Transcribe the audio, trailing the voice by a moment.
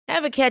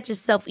Ever catch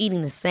yourself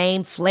eating the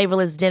same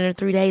flavorless dinner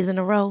 3 days in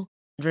a row?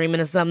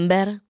 Dreaming of something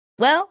better?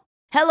 Well,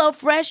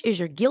 HelloFresh is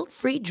your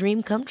guilt-free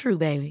dream come true,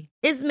 baby.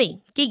 It's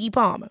me, Keke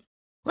Palmer.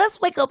 Let's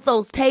wake up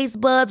those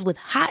taste buds with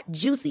hot,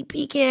 juicy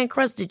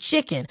pecan-crusted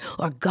chicken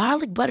or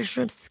garlic butter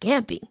shrimp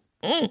scampi.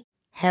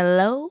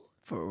 Hello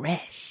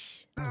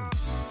Fresh.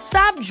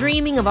 Stop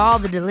dreaming of all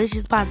the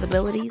delicious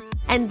possibilities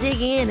and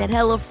dig in at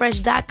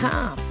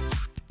HelloFresh.com.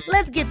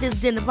 Let's get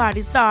this dinner party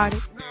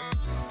started.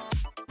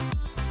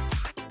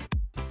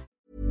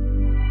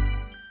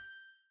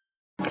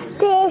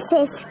 This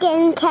is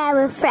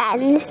Skincare with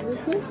Friends.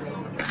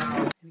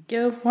 Here we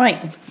go. Right.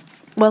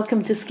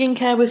 Welcome to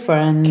Skincare with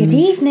Friends. Good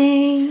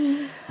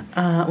evening.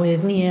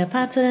 With Nia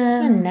Patton.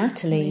 And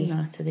Natalie.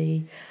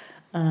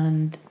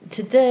 And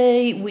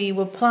today we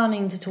were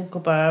planning to talk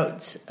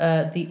about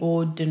The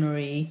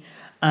Ordinary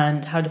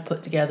and how to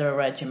put together a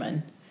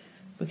regimen.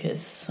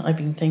 Because I've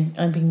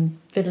been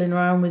fiddling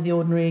around with The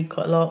Ordinary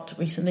quite a lot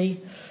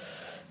recently.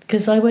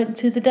 Because I went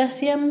to the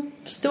Deciem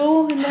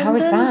store in London. How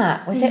was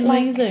that? Was it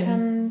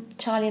amazing. like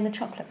Charlie and the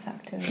Chocolate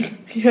Factory?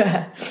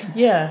 Yeah.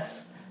 Yes.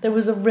 There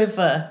was a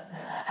river.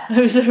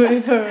 There was a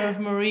river of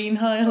marine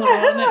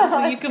hyaluronic,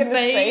 so you could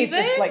bathe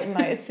just like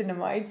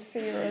niacinamide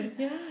serum.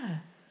 Yeah.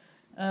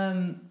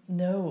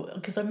 No,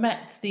 because I met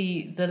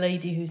the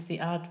lady who's the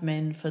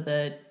admin for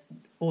the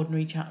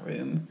Ordinary chat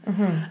room,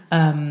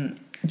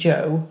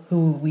 Jo,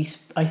 who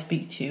I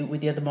speak to with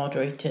the other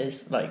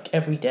moderators like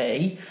every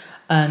day.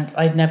 And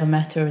I'd never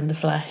met her in the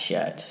flesh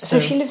yet. So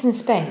she lives in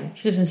Spain?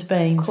 She lives in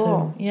Spain. Cool.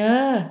 So,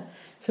 yeah.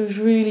 So it was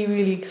really,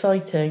 really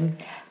exciting.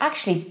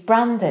 Actually,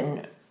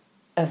 Brandon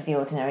of The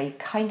Ordinary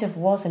kind of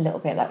was a little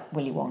bit like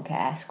Willy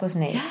Wonka-esque,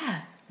 wasn't he?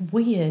 Yeah.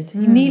 Weird. He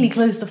nearly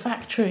closed the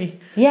factory.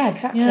 Yeah,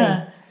 exactly.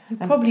 Yeah. He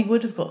probably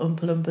would have got Oompa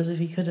Loompas if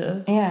he could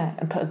have. Yeah,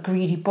 and put a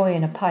greedy boy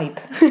in a pipe.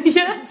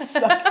 Yeah.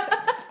 Sucked.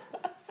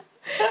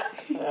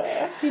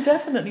 He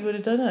definitely would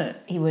have done it.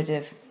 He would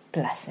have.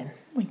 Bless him.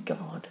 Oh my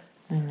God.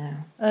 I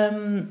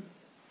know.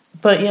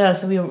 But yeah,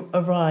 so we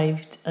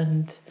arrived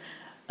and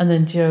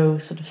then Joe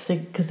sort of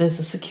because there's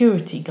a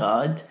security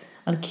guard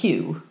and a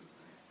queue,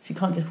 so you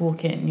can't just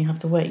walk in. You have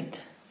to wait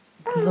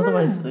because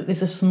otherwise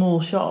it's a small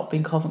shop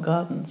in Covent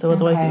Garden, so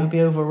otherwise it would be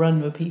overrun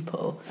with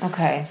people.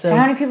 Okay. So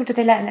how many people do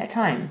they let in at a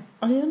time?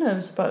 I don't know.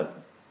 It's about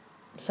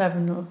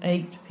 7 or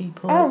 8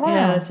 people. Oh wow!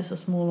 Yeah, just a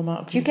small amount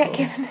of people. Do you get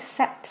given a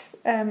set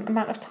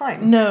amount of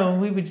time? No,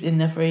 we were in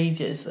there for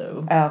ages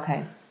though. Oh,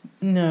 okay.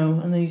 No,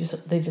 and then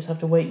they just have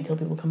to wait until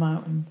people come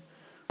out and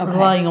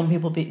relying on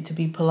people to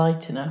be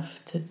polite enough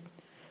to.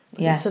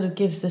 Yeah. It sort of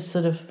gives this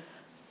sort of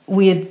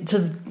weird,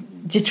 sort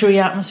of jittery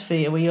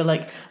atmosphere where you're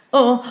like,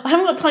 oh, I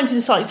haven't got time to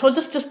decide, so I'll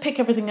just pick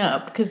everything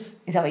up because.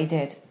 Is that what you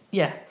did?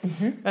 Yeah.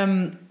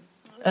 Mm-hmm.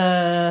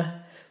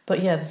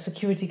 But yeah, the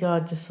security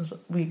guard just sort of,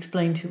 we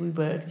explained who we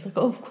were. He was like,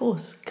 oh, of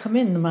course, come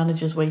in. The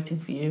manager's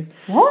waiting for you.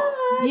 What?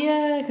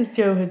 Yeah, because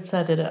Joe had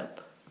set it up.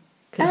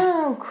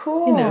 Oh,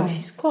 cool. You know,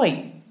 she's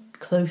quite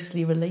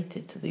closely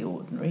related to The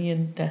Ordinary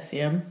and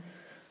Deciem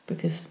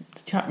because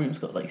the chat room's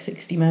got like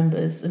 60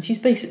 members and she's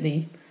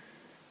basically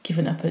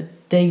given up a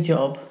day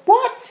job.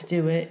 What? To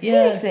do it.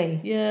 Seriously?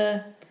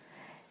 Yeah.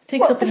 It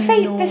takes up this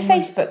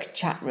Facebook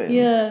chat room?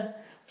 Yeah.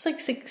 It's like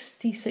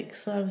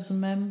 66,000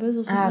 members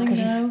or something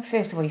now.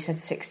 First of all, you said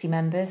 60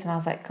 members and I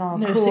was like, oh,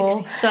 no,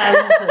 cool.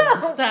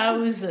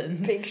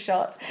 60,000. Big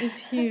shot. It's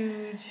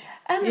huge.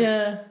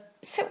 Yeah.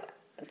 So,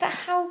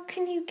 how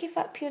can you give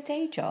up your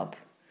day job?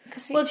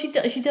 Well, she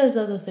does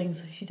other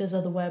things. She does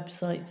other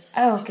websites.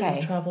 Oh, okay. She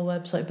does a travel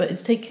website, but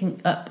it's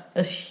taking up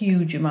a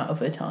huge amount of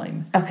her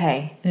time.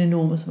 Okay. An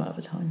enormous amount of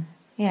her time.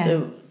 Yeah.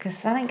 Because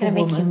that ain't going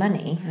to make you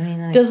money. I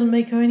mean, doesn't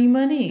make her any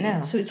money.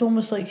 No. So it's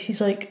almost like she's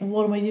like,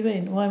 what am I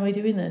doing? Why am I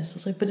doing this?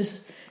 It's like, but it's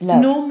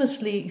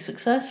enormously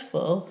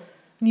successful,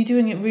 and you're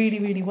doing it really,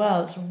 really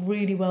well. It's a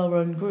really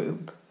well-run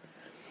group.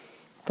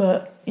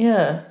 But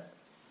yeah,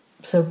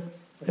 so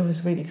it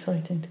was really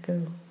exciting to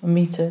go and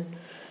meet her,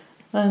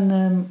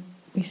 and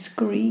we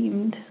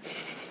screamed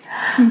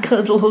and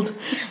cuddled.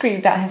 You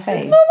screamed at her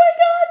face. Oh my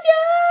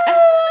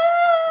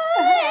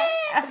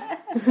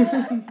God,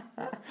 yeah!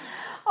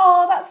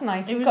 Oh, that's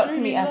nice. You got really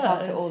to meet her nice.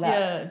 after all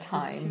that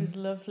time. She was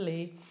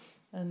lovely,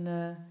 and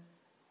and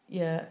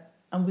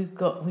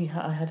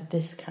I had a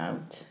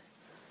discount,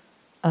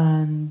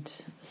 and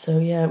so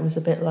yeah, it was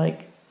a bit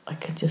like I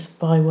could just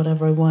buy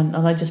whatever I want,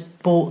 and I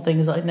just bought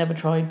things that I'd never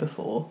tried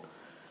before.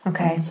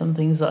 Okay. And some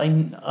things that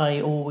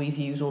I always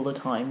use all the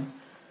time.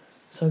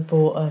 So I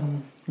bought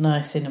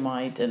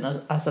niacinamide and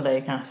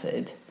azelaic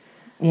acid.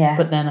 Yeah.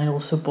 But then I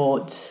also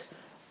bought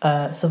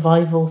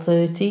Survival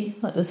 30,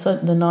 like the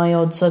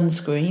NIOD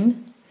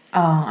sunscreen.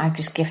 Oh, I've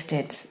just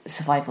gifted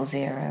Survival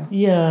Zero.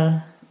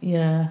 Yeah,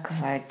 yeah.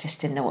 Because I just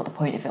didn't know what the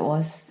point of it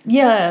was.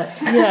 Yeah,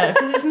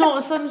 because it's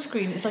not a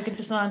sunscreen, it's like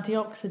just an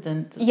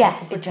antioxidant.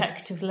 Yes, like a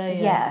protective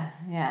layer.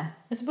 Yeah.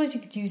 I suppose you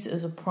could use it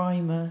as a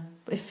primer,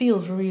 but it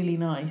feels really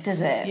nice.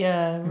 Does it?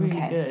 Yeah, really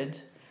good.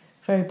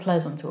 Very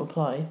pleasant to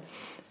apply.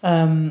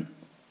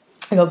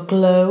 I got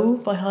Glow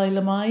by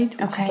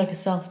Hylamide, which is like a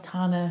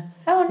self-tanner.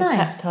 Oh,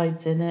 nice. With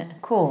peptides in it.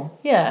 Cool.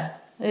 Yeah,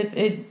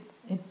 it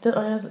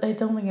I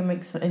don't think it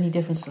makes any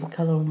difference to the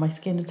colour of my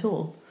skin at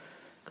all.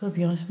 Gotta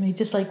be honest with me.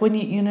 Just like when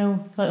you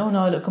know, like, oh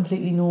no, I look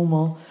completely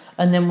normal,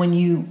 and then when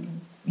you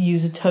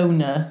use a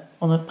toner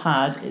on a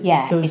pad, it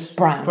goes it's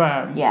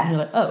brown. Yeah, and you're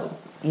like, oh,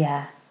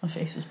 yeah, my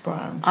face was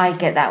brown. I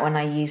get that when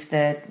I use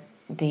the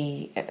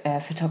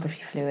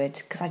photography fluid,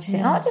 because I just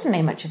think, that doesn't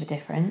make much of a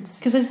difference.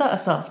 Because is that a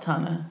self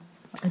tanner?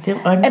 I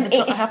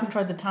haven't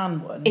tried the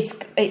tan one. It's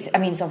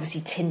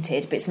obviously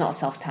tinted, but it's not a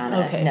self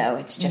tanner. Okay. No,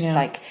 it's just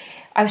like,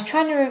 I was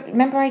trying to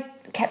remember. I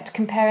kept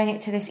comparing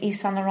it to this Yves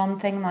Saint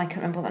Laurent thing, and I can't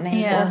remember what the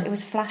name was. It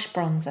was Flash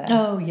Bronzer.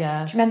 Oh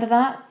yeah. Do you remember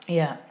that?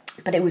 Yeah.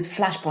 But it was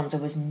Flash Bronzer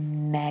was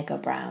mega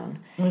brown.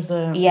 Was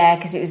there? Yeah,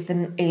 because it was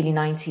the early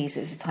 90s.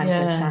 It was the times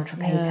when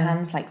Saint-Tropez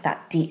tans, like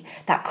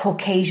that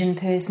Caucasian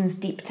person's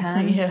deep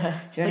tan. Yeah.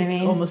 Do you know what I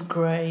mean? Almost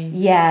grey.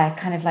 Yeah,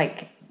 kind of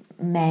like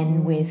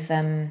men with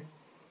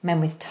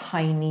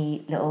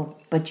tiny little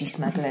budgie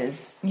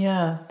smugglers.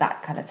 Yeah.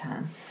 That kind of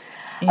tan.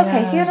 Yeah.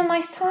 Okay, so you had a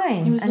nice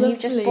time, and you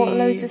just bought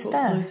loads of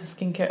stuff. Loads of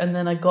skincare, and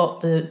then I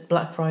got the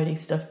Black Friday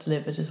stuff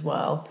delivered as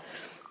well.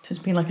 So it's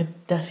been like a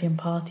Decian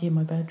party in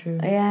my bedroom.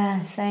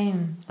 Yeah,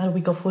 same. I had a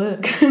week off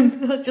work.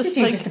 Just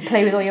to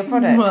play with all your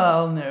products?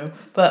 Well, no,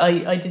 but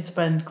I did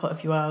spend quite a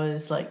few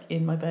hours like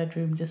in my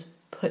bedroom, just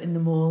putting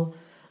them all,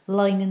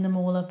 lining them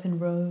all up in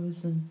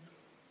rows and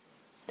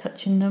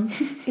touching them.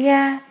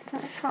 Yeah,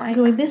 that's fine.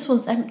 Going, this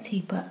one's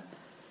empty, but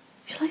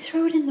shall I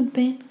throw it in the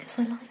bin because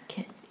I like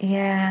it?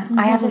 Yeah,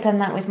 I haven't done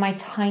that with my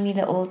tiny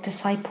little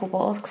Disciple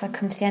bottles because I've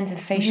come to the end of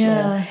the facial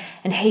oil.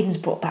 And Hayden's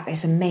brought back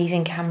this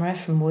amazing camera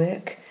from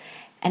work,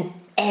 and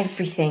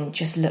everything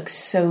just looks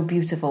so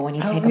beautiful when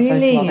you take a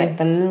photo of it.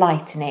 The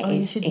light in it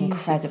is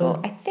incredible.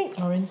 I think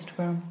our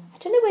Instagram. I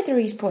don't know whether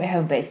he's brought it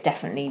home, but it's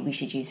definitely, we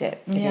should use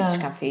it for the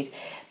Instagram feed.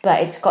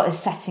 But it's got a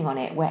setting on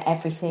it where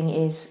everything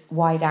is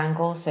wide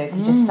angle. So if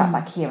you just sat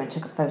back here and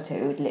took a photo,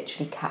 it would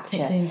literally capture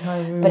the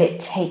entire room. But it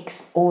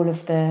takes all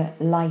of the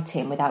light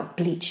in without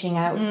bleaching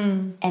out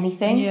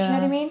anything. Do you know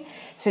what I mean?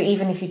 So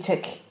even if you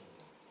took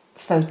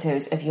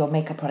photos of your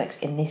makeup products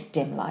in this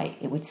dim light,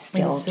 it would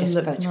still just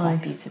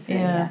photograph beautifully.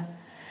 Yeah.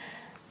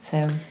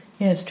 So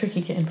it's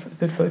tricky getting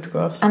good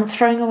photographs. And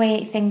throwing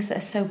away things that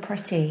are so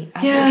pretty.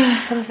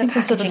 Some of the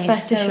packaging sort of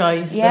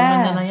fetishize them,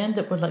 and then I end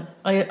up with like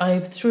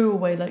I threw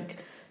away like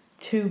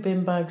 2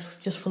 bin bags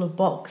just full of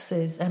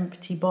boxes,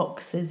 empty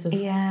boxes of the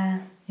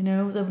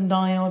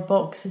Niod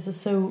boxes are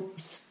so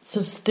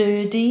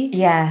sturdy.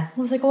 Yeah, I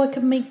was like, I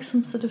could make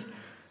some sort of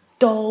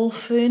doll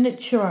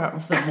furniture out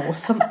of them or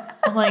something.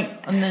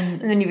 and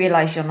then you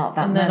realise you're not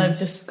that. And then I've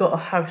just got a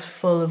house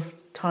full of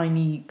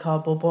tiny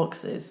cardboard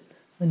boxes,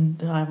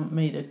 and I haven't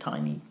made a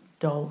tiny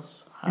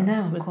doll's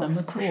house with them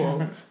at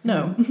all.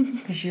 No,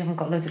 because you haven't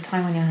got loads of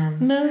time on your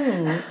hands.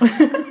 No.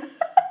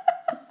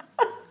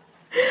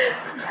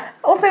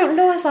 Although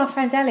Laura's our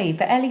friend Ellie,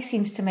 but Ellie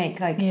seems to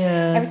make every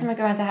time I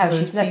go around the house,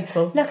 she's like,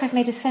 look, I've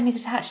made a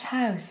semi-detached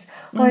house,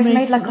 or I've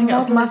made like a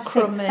model of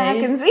St.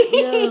 Fagans.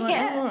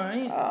 Yeah. All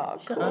right.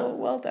 Oh, cool.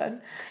 Well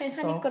done. And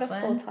you've got a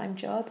full-time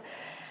job.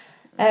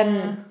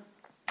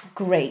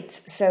 Great.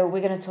 So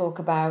we're going to talk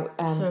about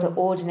The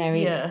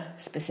Ordinary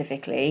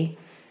specifically,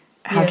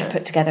 how to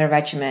put together a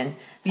regimen.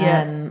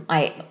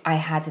 I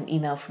had an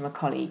email from a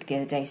colleague the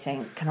other day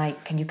saying,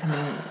 can you come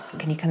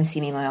and see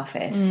me in my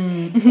office?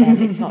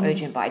 It's not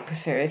urgent, but I'd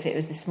prefer if it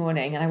was this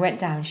morning. And I went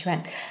down and she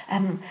went,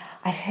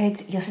 I've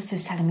heard your sister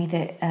was telling me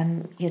that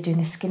you're doing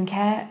this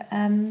skincare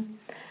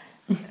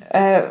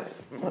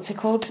what's it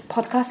called,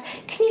 podcast.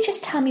 Can you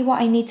just tell me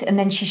what I need to? And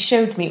then she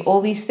showed me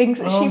all these things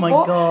that she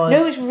bought. God.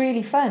 No, it was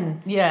really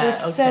fun. It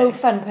was so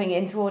fun putting it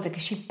into order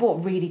because she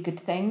bought really good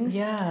things.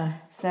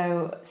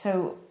 So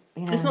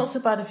you know. It's not so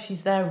bad if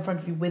she's there in front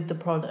of you with the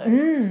product.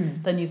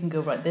 Then you can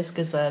go, right, this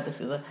goes there, this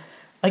goes there.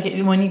 I get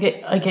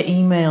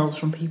emails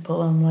from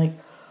people, and I'm like,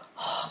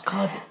 oh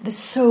God, there's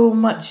so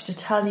much to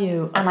tell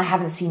you, and I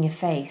haven't seen your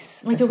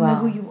face. I don't know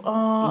who you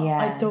are.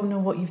 I don't know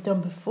what you've done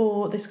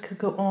before. This could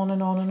go on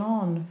and on and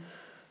on.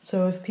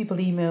 So if people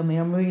email me,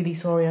 I'm really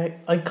sorry.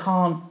 I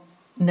can't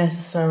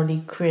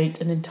necessarily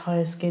create an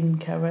entire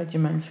skincare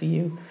regimen for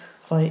you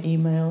via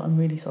email. I'm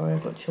really sorry.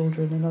 I've got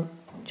children and a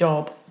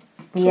job.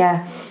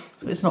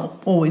 So it's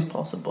not always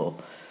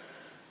possible.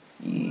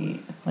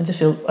 I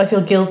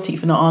feel guilty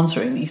for not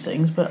answering these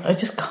things, but I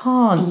just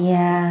can't.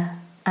 Yeah,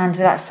 and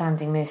without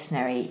sounding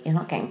mercenary, you're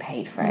not getting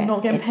paid for it. You're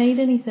not getting paid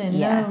anything.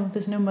 No,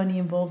 there's no money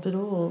involved at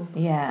all.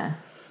 Yeah.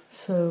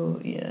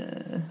 So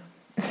yeah.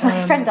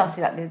 My friend asked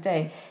me that the other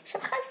day. She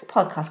went, how's the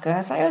podcast going? I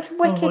was like, oh, it's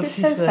wicked, it's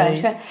so fun.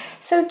 She went,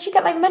 so do you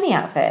get like money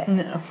out of it?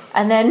 No.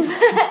 And then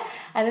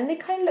they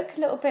kind of look a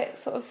little bit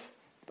sort of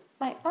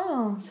like,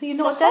 oh, so you're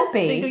not a dentist?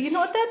 They go, you're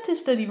not a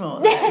dentist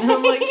anymore? And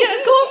I'm like, yeah,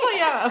 of course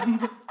I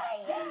am.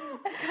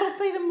 I can't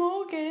pay the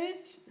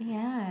mortgage.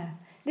 Yeah.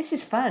 This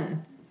is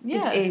fun.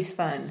 Yeah. This is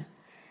fun.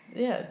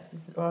 This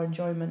is our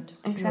enjoyment.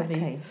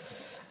 Exactly.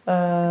 All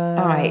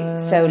right,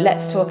 so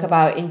let's talk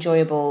about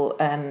enjoyable,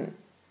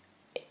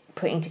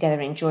 putting together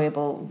an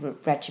enjoyable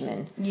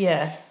regimen.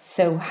 Yes.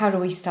 So how do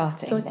we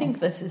start it? So I think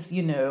this is,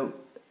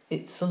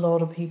 it's a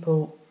lot of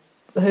people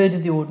heard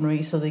of The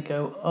Ordinary, so they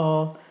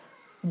go,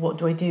 what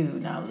do I do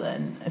now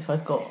then? If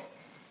I've got,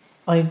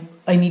 I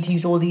need to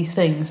use all these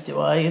things, do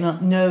I?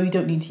 And no, you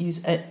don't need to use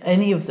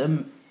any of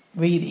them,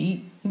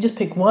 really. You just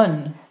pick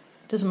one.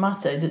 It doesn't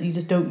matter.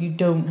 You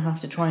don't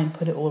have to try and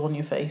put it all on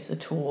your face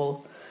at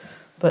all.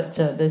 But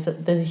there's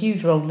a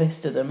huge long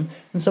list of them,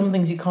 and some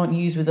things you can't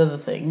use with other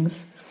things.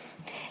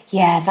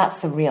 Yeah,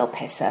 that's the real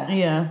pisser.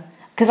 Yeah.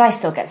 Because I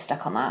still get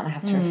stuck on that, and I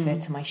have to refer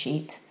to my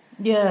sheet.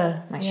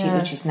 Yeah. My sheet,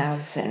 which is now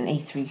an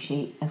A3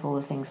 sheet of all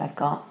the things I've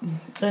got.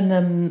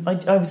 And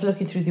I was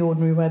looking through the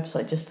Ordinary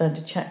website just then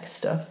to check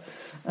stuff,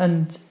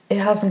 and it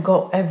hasn't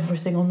got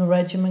everything on the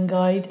regimen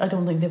guide. I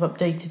don't think they've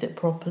updated it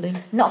properly.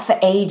 Not for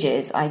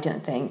ages, I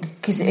don't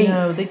think.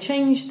 No, they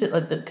changed it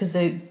because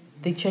they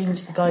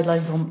changed the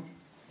guidelines on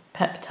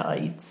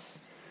peptides.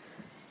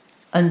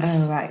 And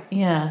oh, right.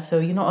 Yeah, so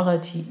you're not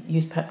allowed to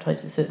use peptides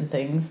for certain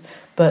things,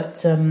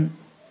 but and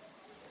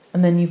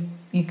then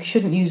you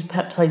shouldn't use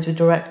peptides with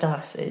direct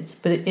acids,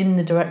 but in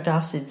the direct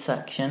acid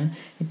section,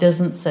 it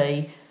doesn't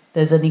say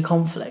there's any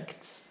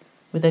conflicts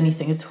with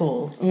anything at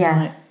all. Yeah.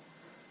 Right?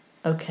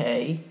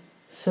 Okay,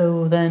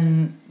 so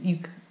then you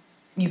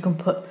can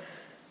put,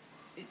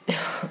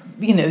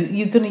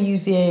 you're going to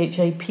use the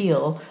AHA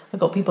peel. I've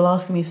got people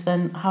asking me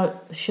when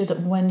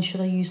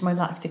should I use my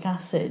lactic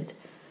acid?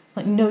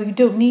 Like, no, you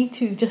don't need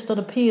to, just on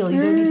a peel. You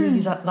don't need to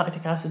use that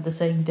lactic acid the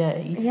same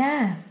day.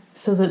 Yeah.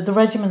 So the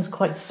regimen's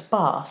quite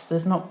sparse.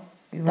 There's not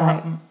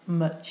that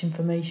much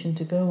information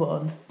to go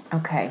on.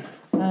 Okay.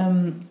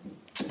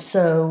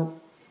 So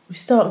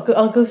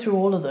I'll go through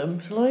all of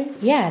them, shall I?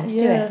 Yeah, let's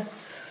do it.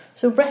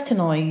 So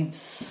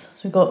retinoids. So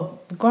we've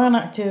got the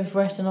gram-active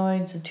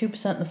retinoids, the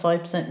 2% and the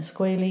 5% in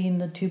squalene,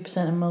 the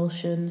 2%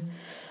 emulsion.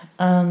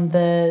 And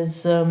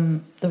there's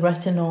the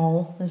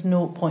retinol. There's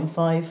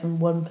 0.5 and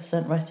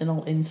 1%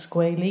 retinol in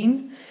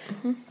squalene.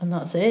 Mm-hmm. And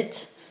that's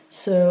it.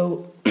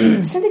 So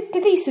did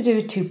they used to do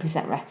a 2%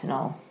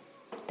 retinol?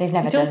 They've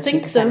never done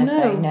 2%, so,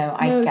 no. No,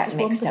 I get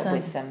mixed 1%. Up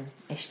with them.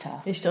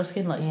 Ishtar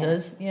Skinlights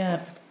does,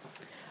 yeah.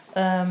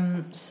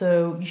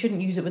 So you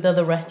shouldn't use it with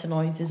other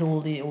retinoids, is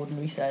all the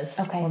Ordinary says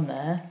on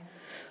there.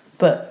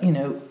 But,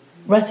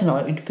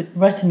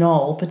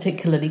 retinol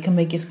particularly can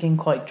make your skin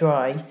quite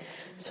dry.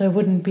 So I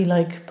wouldn't be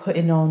like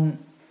putting on,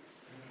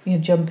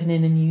 jumping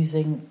in and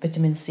using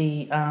vitamin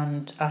C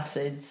and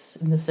acids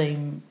in the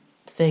same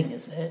thing,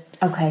 is it?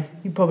 Okay.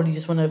 You probably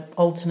just want to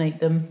alternate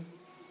them,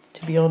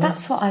 to be honest.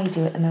 That's what I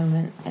do at the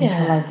moment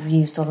until I've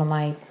used all of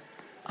my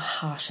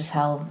harsh as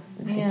hell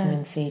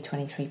vitamin C,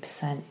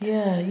 23%.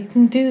 Yeah, you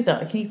can do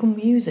that. You can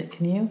use it,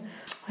 can you?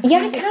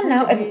 I can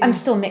now. I'm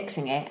still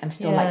mixing it. I'm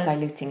still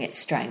diluting its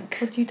strength.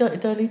 What do you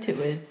dilute it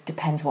with?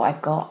 Depends what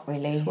I've got,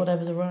 really. Just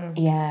whatever's around.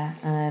 Yeah.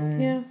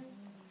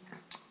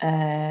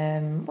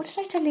 What did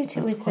I dilute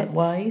it with? Quite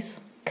wise.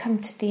 Come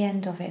to the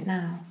end of it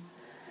now.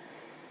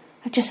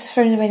 I've just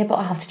thrown away the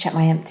bottle. I'll have to check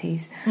my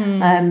empties.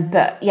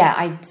 But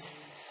yeah,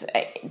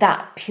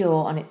 that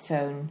pure on its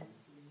own.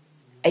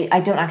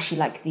 I don't actually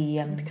like the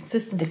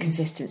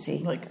consistency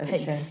like of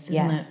paste, its own. isn't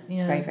Yeah, it? Yeah,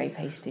 it's very, very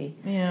pasty.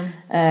 Yeah.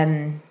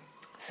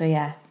 So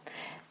yeah,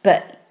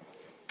 but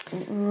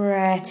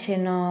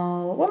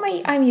retinol.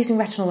 I'm using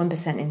retinol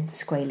 1% in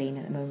squalene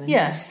at the moment.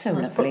 Yeah, it's so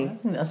lovely. I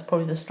think that's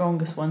probably the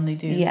strongest one they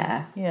do.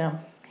 Yeah. Yeah.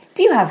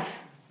 Do you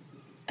have?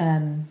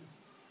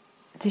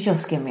 Does your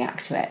skin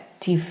react to it?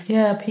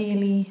 Yeah,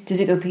 peely.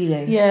 Does it go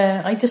peely?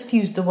 Yeah, I just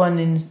used the one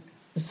in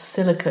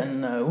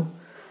silicone though,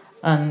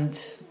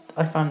 and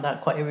I found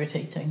that quite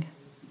irritating.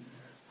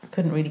 I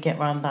couldn't really get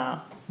around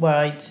that. Where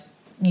I'd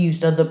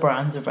used other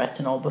brands of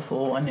retinol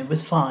before and it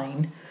was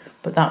fine,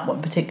 but that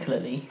one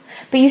particularly.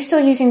 But you're still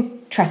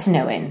using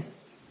tretinoin?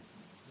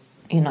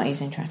 You're not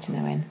using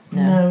tretinoin?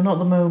 No, not at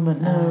the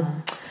moment, no.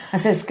 And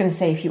so I was going to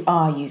say, if you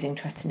are using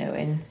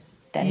tretinoin,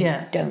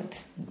 then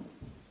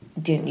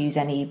don't use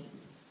any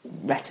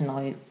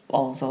retinoids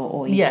or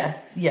oils.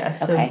 Yeah.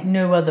 So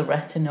no other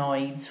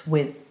retinoids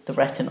with the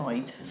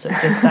retinoid. So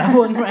just that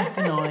one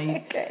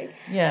retinoid. Okay.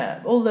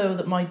 Yeah. Although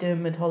that my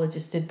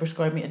dermatologist did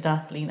prescribe me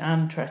adapalene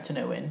and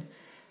tretinoin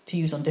to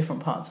use on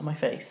different parts of my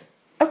face.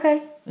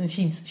 Okay. And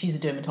she's a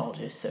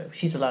dermatologist, so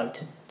she's allowed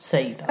to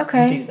say that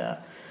and do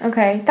that.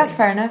 Okay, that's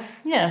fair enough.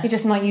 Yeah. You're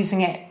just not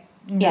using it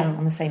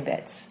on the same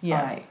bits. Yeah.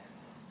 All right.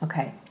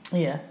 Okay.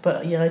 Yeah,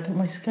 but I don't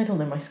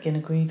think my skin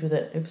agreed with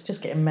it. It was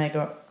just getting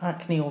mega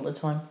acne all the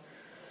time,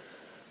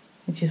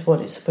 which is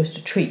what it's supposed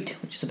to treat,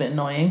 which is a bit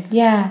annoying.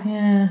 Yeah.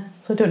 Yeah.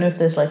 So I don't know if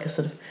there's like a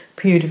sort of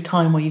period of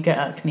time where you get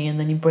acne and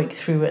then you break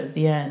through it at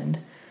the end.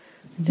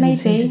 It didn't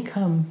seem to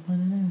come. I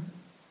don't know.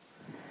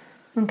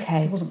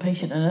 Okay. I wasn't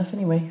patient enough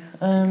anyway.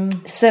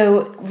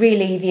 So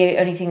really the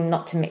only thing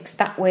not to mix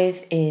that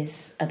with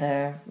is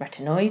other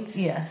retinoids.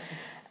 Yes.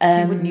 So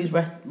you wouldn't use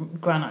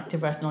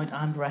gram-active retinoid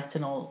and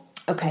retinol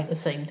at the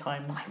same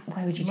time.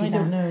 Why would you do that? I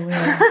don't know.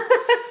 Yeah.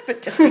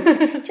 But just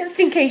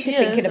in case you're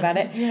thinking about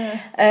it.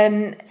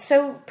 Yeah.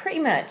 So pretty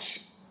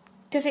much,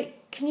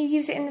 can you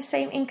use it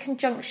in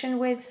conjunction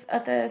with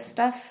other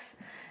stuff?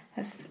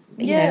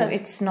 You know,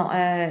 it's not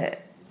a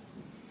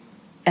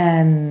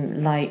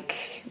like,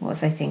 what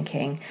was I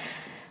thinking?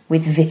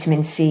 With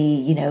vitamin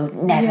C,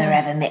 never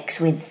ever mix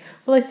with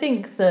Well, I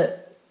think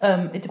that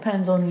it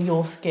depends on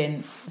your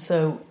skin.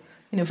 So,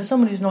 for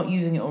someone who's not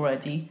using it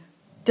already,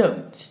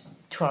 don't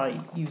try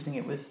using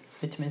it with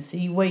vitamin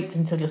C. Wait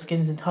until your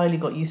skin's entirely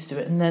got used to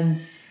it, and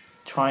then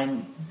try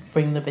and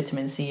bring the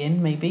vitamin C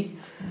in, maybe.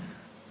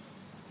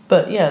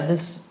 But yeah,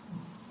 that's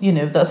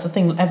the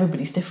thing.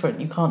 Everybody's different.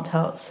 You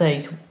can't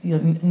say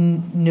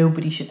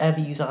nobody should ever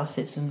use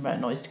acids and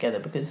retinoids together,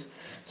 because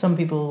some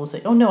people will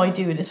say, "Oh no, I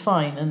do it. It's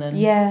fine," and then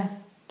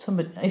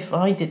if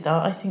I did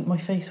that, I think my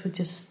face would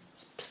just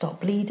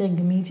stop bleeding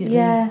immediately.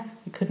 Yeah,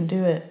 you couldn't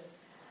do it.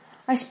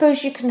 I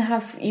suppose you could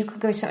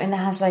go something that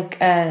has like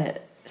a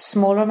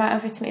smaller amount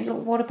of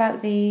vitamin. What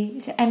about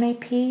is it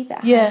MAP?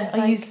 That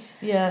I use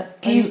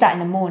that in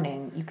the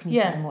morning. You can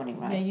use it in the morning,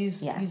 right?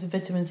 Use a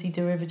vitamin C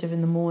derivative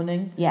in the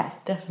morning. Yeah,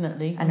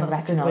 definitely. And a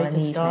retinol in the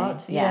evening.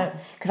 Yeah,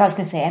 because I was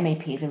going to say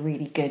MAP is a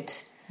really good.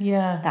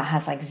 Yeah, that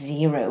has like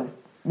zero.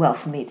 Well,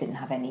 for me, it didn't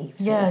have any.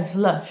 It's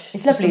lush.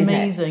 It's lovely, it's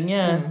amazing.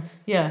 Yeah,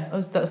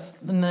 that's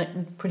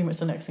pretty much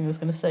the next thing I was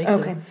going to say.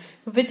 Okay.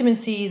 So, vitamin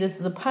C, there's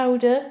the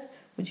powder,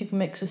 which you can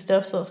mix with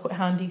stuff, so that's quite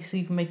handy. So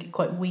you can make it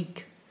quite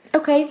weak.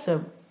 Okay.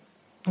 So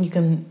you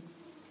can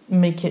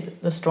make it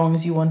as strong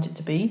as you want it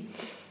to be.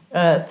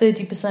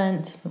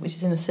 30%, which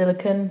is in a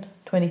silicone.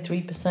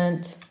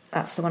 23%.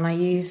 That's the one I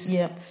use.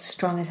 Yep.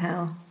 Strong as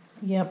hell.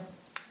 Yep.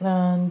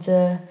 And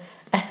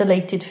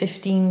ethylated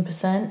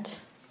 15%.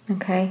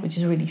 Okay. Which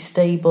is really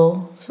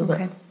stable, so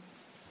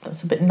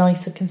that's a bit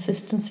nicer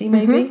consistency,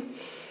 maybe. Mm-hmm.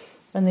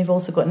 And they've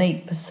also got an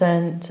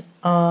 8%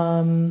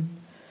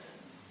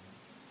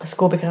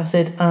 ascorbic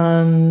acid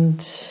and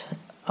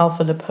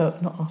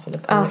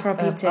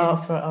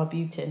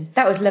alpha-arbutin.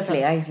 That was lovely.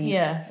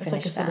 It's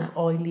like a sort of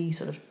oily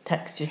sort of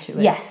texture to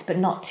it. Yes, but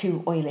not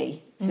too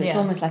oily. So it's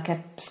almost like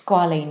a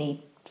squalene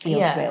feel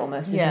to it,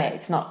 almost, isn't it?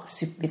 It's not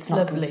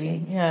lovely.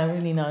 Greasy. Yeah,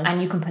 really nice. And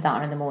you can put that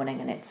on in the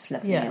morning, and it's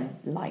lovely and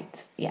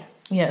light. Yeah.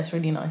 Yeah, it's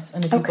really nice.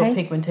 And if you've got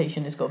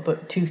pigmentation, it's got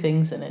but 2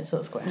 things in it, so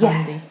that's quite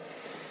handy.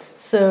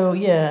 So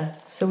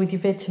with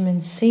your vitamin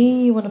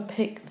C, you want to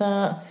pick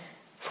that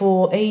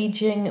for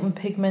aging and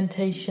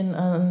pigmentation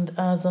and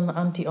as an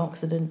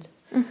antioxidant.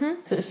 Mm-hmm.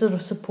 So it sort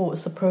of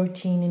supports the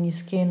protein in your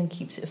skin and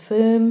keeps it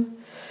firm.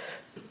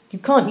 You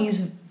can't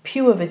use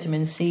pure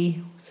vitamin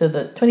C, so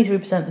the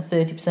 23%, the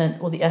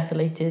 30%, or the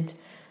ethylated,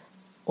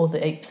 or the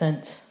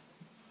 8%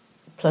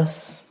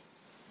 plus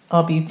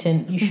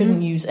arbutin. You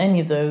shouldn't use any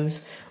of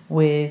those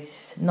with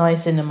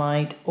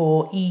niacinamide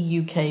or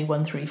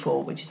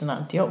EUK134, which is an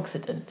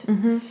antioxidant.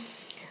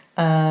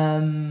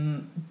 Mm-hmm.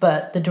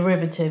 But the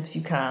derivatives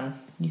you can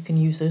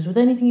use those with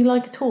anything you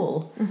like at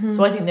all. Mm-hmm.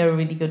 So I think they're a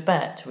really good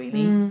bet,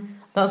 really.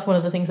 That's one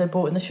of the things I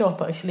bought in the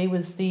shop, actually,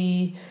 was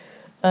the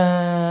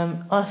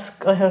I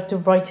have to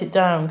write it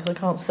down because I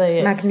can't say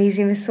it.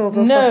 Magnesium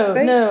ascorbyl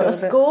phosphate? No,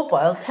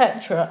 ascorbyl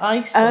tetra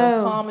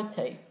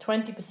isopalmitate,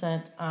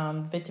 20%,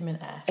 and vitamin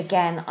F.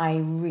 Again, I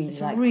really like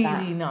that. It's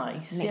really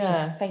nice. It makes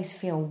your face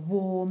feel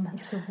warm.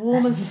 It's so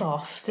warm and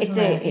soft, isn't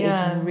it? It is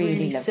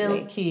really lovely.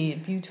 Silky,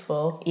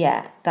 beautiful.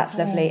 Yeah, that's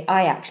lovely.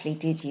 I actually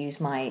did use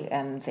my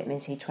vitamin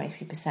C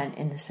 23%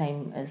 in the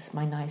same as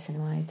my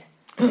niacinamide.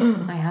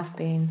 I have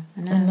been.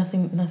 I know. And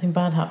nothing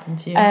bad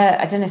happened to you?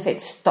 I don't know if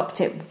it stopped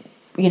it.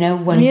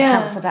 One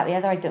cancelled out the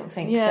other. I don't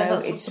think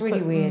so. It's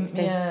really weird.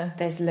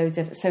 There's loads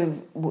of. So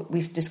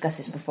we've discussed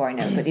this before, I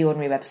know, but the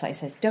Ordinary website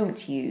says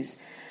don't use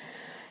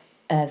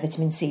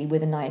vitamin C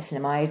with a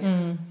niacinamide,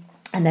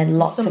 and then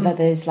lots of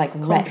others like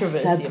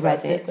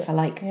subreddits are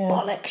like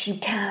bollocks, you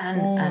can,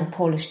 and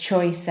Paula's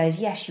Choice says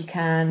yes, you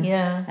can,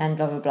 and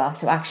blah blah blah.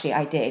 So actually,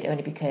 I did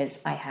only because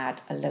I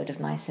had a load of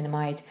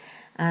niacinamide,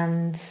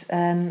 and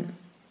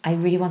I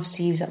really wanted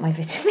to use up my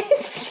vitamin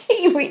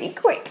C really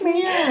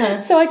quickly.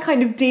 Yeah. So I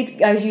kind of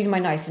did. I was using my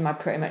niacinamide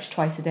pretty much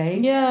twice a day.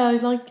 Yeah, I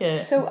like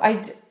it. So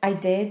I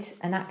did,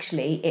 and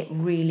actually it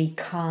really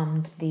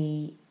calmed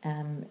the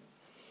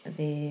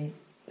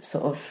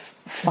sort of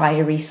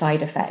fiery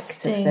side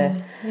effect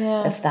of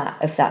that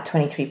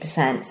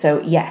 23%.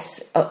 So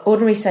yes,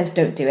 Ordinary says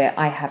don't do it.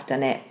 I have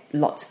done it.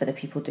 Lots of other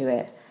people do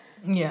it.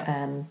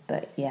 Yeah.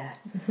 But yeah.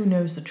 Who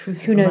knows the truth?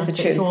 Who knows the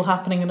truth? It's all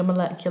happening at a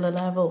molecular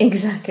level.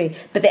 Exactly.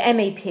 But the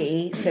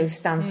MAP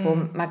stands for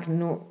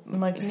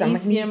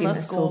magnesium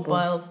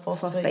ascorbyl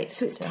phosphate.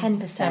 So it's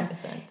 10%.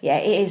 Yeah,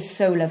 it is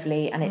so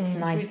lovely, and it's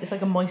nice. It's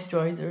like a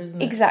moisturiser,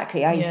 isn't it?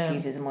 Exactly. I used to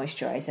use it as a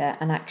moisturiser,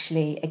 and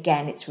actually,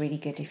 again, it's really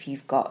good if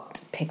you've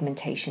got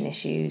pigmentation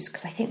issues,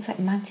 because I think it's like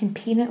mountain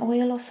peanut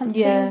oil or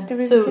something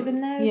derivative in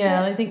there.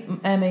 Yeah, I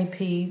think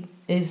MAP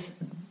is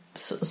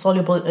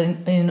soluble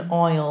in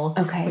oil,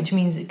 which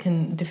means it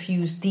can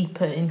diffuse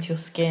deeper into your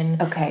skin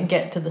and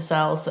get to the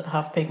cells that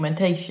have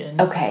pigmentation.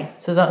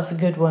 So that's a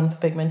good one for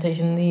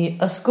pigmentation. The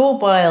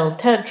ascorbyl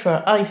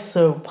tetra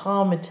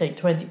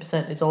isopalmitate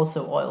 20% is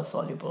also oil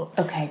soluble.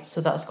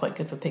 So that's quite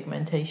good for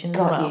pigmentation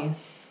as well.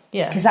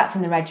 Yeah, because that's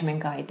in the regimen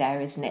guide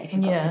there, isn't it? If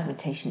you've got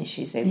pigmentation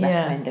issues, they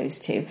recommend those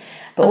too.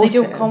 But and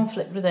also, they don't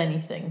conflict with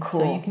anything,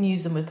 so you can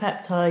use them with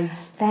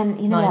peptides. Then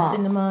you know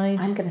niacinamide.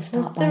 I'm going to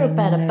start. They're a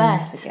better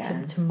bet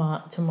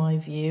to my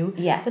view.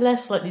 Yeah, they're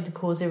less likely to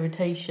cause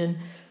irritation.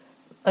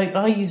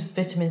 I use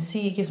vitamin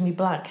C. It gives me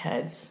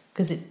blackheads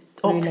because it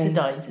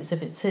oxidizes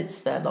if it sits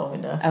there long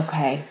enough.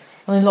 Okay.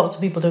 I mean, lots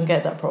of people don't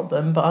get that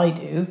problem, but I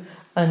do,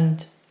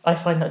 and I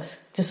find that's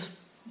just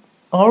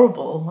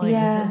horrible.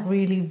 Like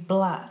really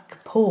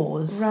black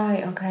pores.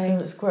 Right. Okay. So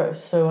it's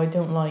gross. So I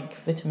don't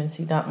like vitamin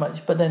C that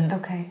much. But then,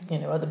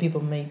 other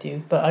people may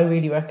do. But I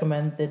really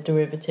recommend the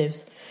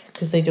derivatives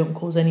because they don't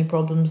cause any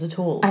problems at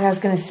all. And I was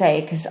going to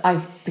say because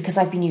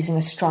I've been using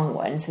a strong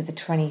one, so the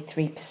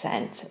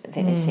 23%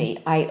 vitamin C.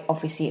 I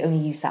obviously only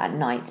use that at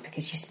night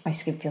because my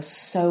skin feels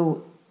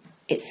so.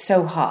 It's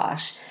so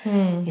harsh.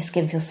 Your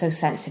skin feels so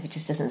sensitive. It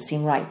just doesn't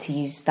seem right to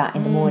use that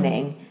in the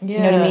morning. Do you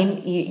know what I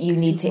mean? You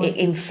need to. It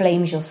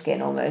inflames your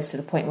skin almost to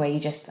the point where you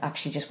just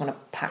want to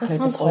pack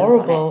loads of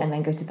oils on it and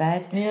then go to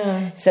bed.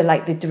 Yeah. So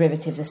like the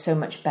derivatives are so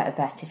much better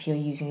bet if you're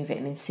using a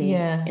vitamin C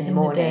in the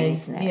morning,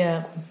 isn't it?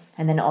 Yeah.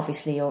 And then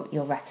obviously your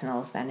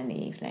retinols then in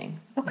the evening.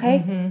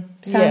 Okay.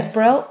 Sounds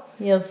brilliant.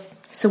 Yes.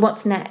 So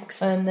what's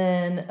next? And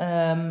then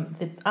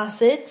the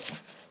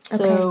acids.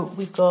 So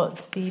we've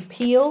got the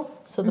peel.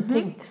 So the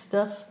pink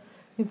stuff,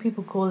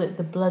 people call it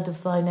the blood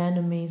of thine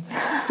enemies.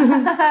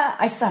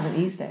 I still haven't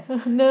used it.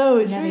 No,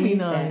 it's really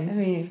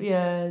nice.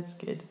 Yeah, it's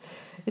good.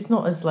 It's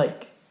not as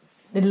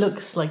it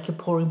looks like you're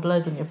pouring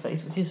blood on your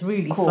face, which is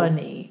really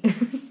funny.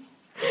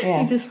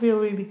 You just feel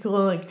really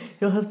cool. Like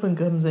your husband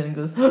comes in and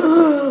goes,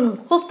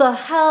 "What the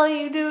hell are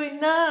you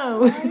doing now?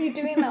 Why are you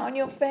doing that on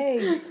your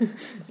face?"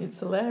 It's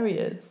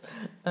hilarious.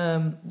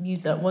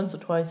 Use that once or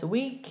twice a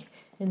week.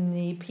 In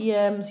the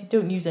PMs, you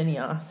don't use any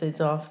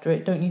acids after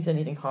it. Don't use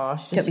anything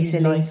harsh. Just use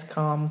nice,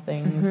 calm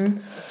things.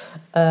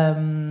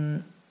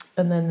 And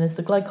then there's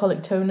the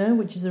glycolic toner,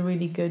 which is a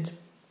really good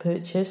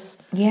purchase.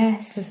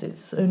 Yes. Because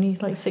it's only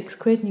like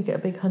 £6 and you get a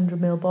big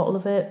 100ml bottle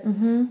of it.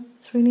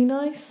 It's really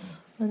nice.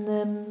 And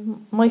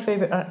then my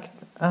favourite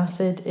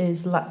acid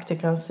is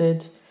lactic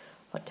acid.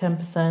 Like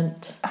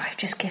 10%. I've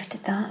just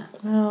gifted that.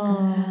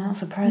 Oh,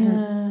 that's a present.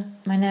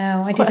 Yeah. I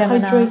know. It's quite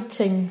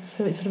hydrating,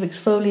 so it sort of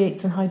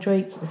exfoliates and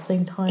hydrates at the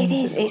same time. It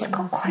is. It's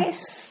got quite a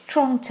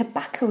strong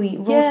tobacco-y,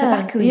 raw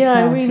tobacco-y smell. Yeah,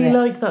 I really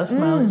like that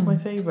smell. It's my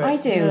favourite. I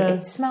do. Yeah.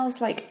 It smells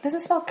it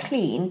doesn't smell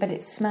clean, but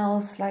it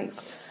smells like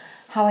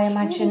how I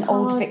imagine really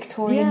old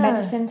Victorian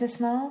medicine to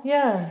smell.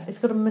 Yeah, it's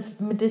got a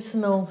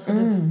medicinal sort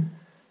of.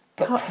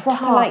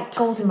 Proper like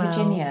Golden smell.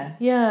 Virginia.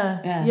 Yeah,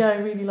 I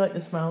really like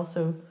the smell.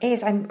 So it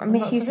is. I'm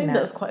misusing that.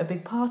 That's quite a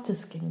big part of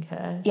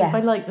skincare. So if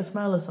I like the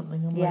smell of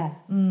something,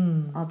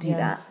 I'll do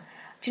that.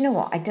 Do you know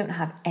what? I don't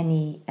have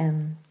any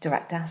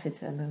direct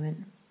acids at the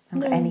moment. I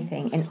haven't got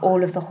anything in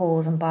all of the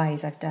hauls and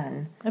buys I've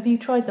done. Have you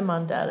tried the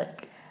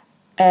Mandelic?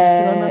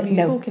 I remember you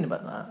talking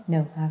about that.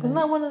 No, I haven't. Wasn't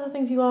that one of the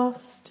things you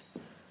asked?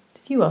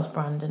 Did you ask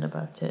Brandon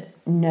about it?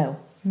 No.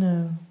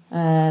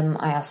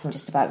 I asked him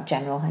just about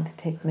general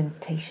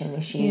hyperpigmentation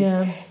issues.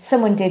 Yeah.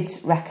 Someone did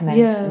recommend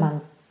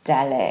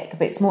Mandelic,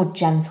 but it's more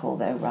gentle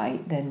though, right?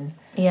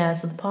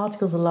 So the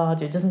particles are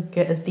larger. It doesn't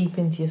get as deep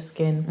into your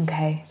skin.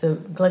 Okay. So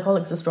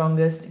glycolic's the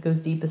strongest. It goes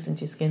deepest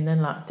into your skin.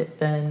 Then lactic.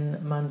 Then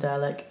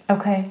Mandelic.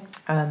 Okay.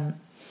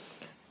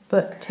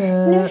 But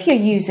if you're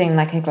using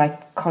like a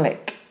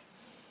glycolic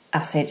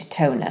acid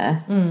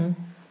toner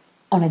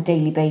on a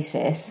daily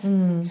basis,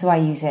 so I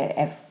use it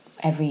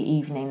every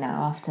evening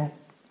now after.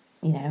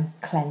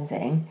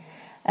 Cleansing.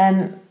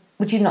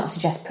 Would you not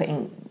suggest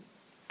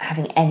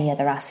having any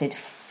other acid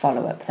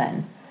follow up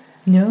then?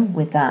 No.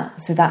 With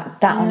that, so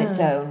that on its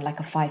own,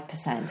 like a 5%,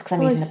 because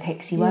I'm using the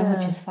Pixie one,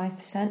 which is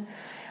 5%.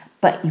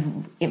 But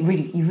you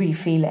really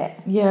feel it,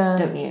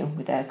 don't you,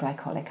 with the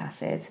glycolic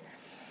acid?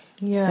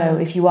 Yeah. So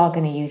if you are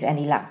going to use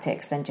any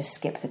lactics, then just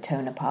skip the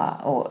toner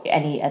part or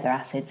any other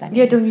acids. Don't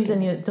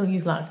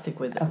use lactic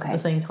with it at the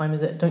same time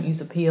as it. Don't use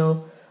the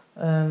peel.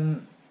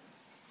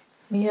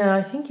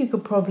 I think you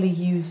could probably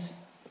use.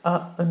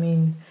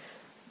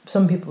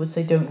 Some people would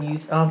say don't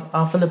use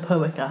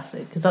alpha-lipoic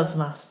acid because that's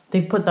an acid.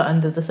 They've put that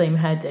under the same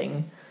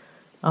heading.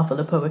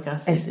 Alpha-lipoic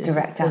acid is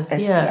direct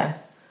acid,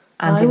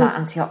 and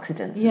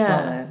antioxidants as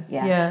well. Though.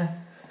 Yeah.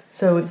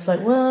 So it's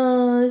like,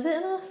 well, is it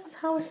an acid?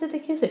 How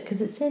acidic is it?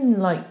 Because it's in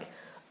like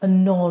a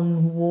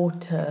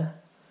non-water.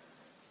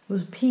 It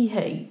was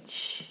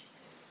pH.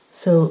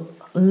 So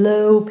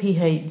low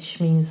pH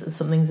means that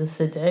something's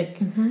acidic.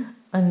 Mm-hmm.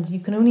 And you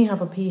can only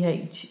have a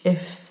pH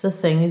if the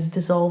thing is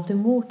dissolved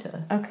in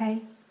water.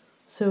 Okay.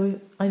 So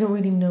I don't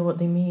really know what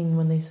they mean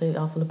when they say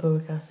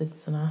alpha-lipoic acid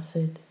is an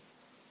acid.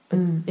 But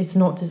it's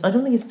not... I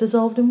don't think it's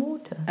dissolved in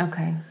water.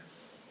 Okay.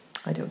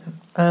 I don't know.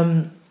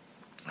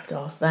 I have to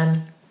ask then.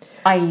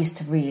 I used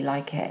to really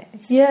like it.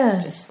 You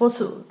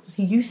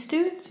used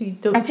to? So you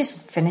don't... I just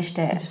finished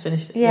it. You just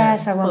finished it? Yeah,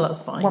 so that's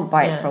fine. Won't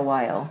buy it for a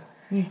while.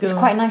 It's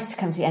quite nice to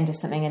come to the end of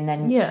something and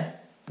then...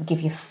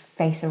 give your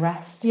face a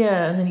rest.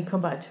 Yeah, and then you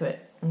come back to it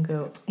and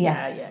go,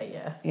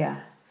 Yeah,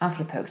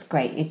 alpha-lipoic's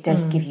great. It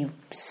does give you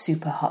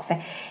super hot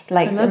face.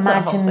 Like,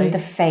 imagine the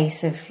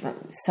face of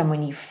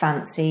someone you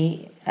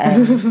fancy.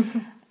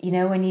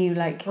 When you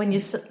like... When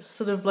you're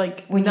sort of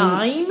like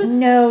 9?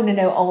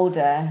 No,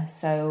 older.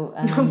 So...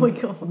 oh my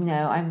God.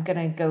 No, I'm going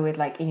to go with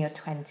like in your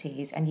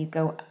 20s and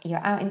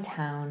you're out in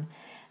town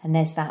and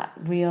there's that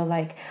real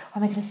like, oh,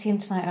 am I going to see him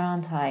tonight or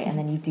aren't I? And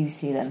then you do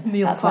see them.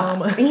 Neil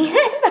Palmer.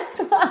 That's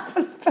what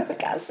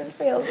alpha-lipoic acid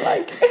feels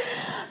like.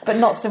 But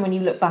not so when you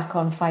look back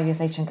on 5 years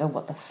later and go,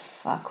 what the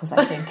fuck was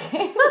I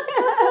thinking?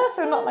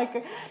 So not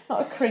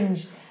a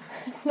cringe,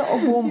 not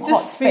a warm,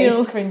 hot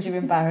face cringe of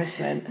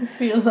embarrassment. You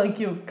feel like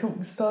you're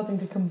starting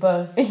to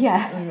combust.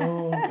 Yeah. Like,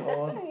 oh,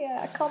 God.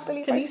 Yeah, I can't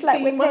believe Can I you slept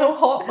see with how him.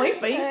 hot my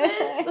face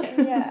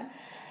is? Yeah.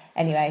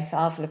 Anyway, so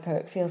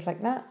alpha-lipoic feels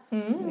like that.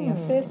 Your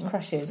first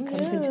crushes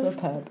comes into a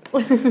pub.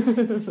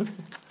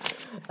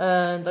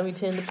 And then we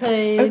turn the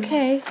page.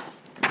 Okay.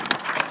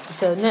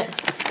 So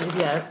next,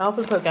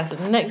 alpha-lipoic acid.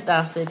 The next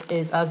acid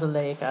is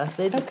azelaic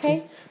acid.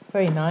 Okay.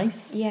 Very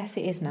nice. Yes,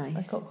 it is nice.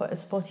 I've got quite a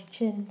spotty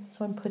chin,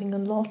 so I'm putting a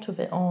lot of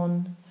it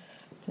on.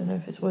 Don't know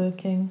if it's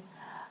working.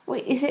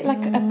 Wait, is it like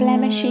a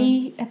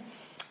blemishy?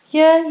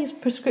 Yeah, use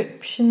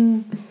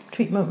prescription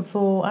treatment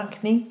for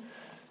acne.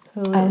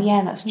 So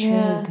That's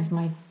true, because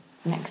my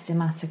next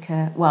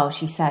dermatica, well,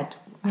 she said,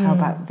 how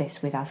about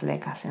this with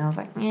azelaic acid? And I was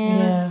like,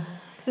 yeah.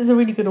 Because it's a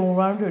really good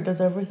all-rounder, it does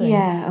everything.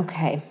 Yeah,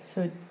 okay.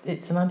 So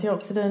it's an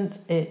antioxidant,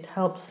 it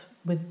helps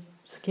with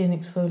skin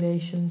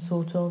exfoliation,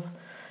 sort of.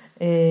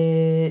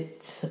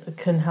 It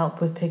can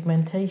help with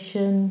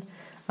pigmentation,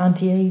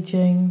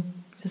 anti-aging.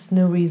 Just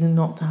no reason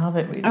not to have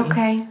it, really.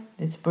 Okay.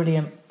 It's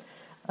brilliant.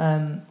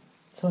 So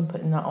I'm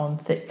putting that on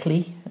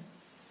thickly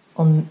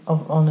on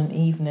an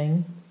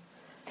evening.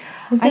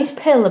 It does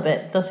pill a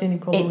bit. That's the only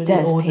problem with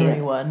the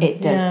ordinary one.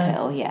 It does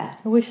pill, yeah.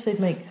 I wish they'd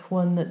make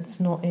one that's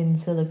not in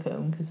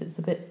silicone because it's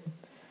a bit...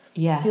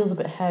 Yeah. Feels a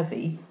bit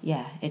heavy.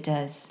 Yeah, it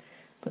does.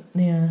 But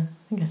yeah,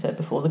 I think I said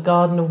before, the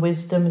Garden of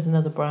Wisdom is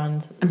another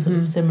brand that's sort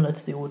of similar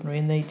to the ordinary,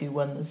 and they do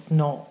one that's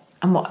not...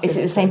 And what, is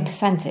it the same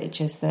percentage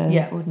as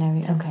the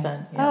ordinary? 10%, Okay.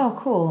 Yeah. Oh,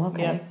 cool.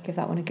 Okay, yeah. Give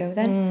that one a go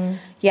then.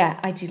 Yeah,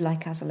 I do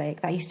like azelaic.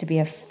 That used to be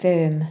a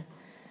firm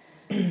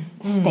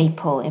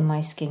staple in my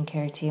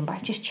skincare routine, but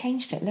I've just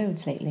changed it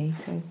loads lately,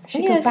 so I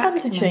should go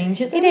back to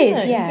change it. It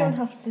is, yeah. You don't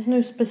have. There's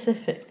no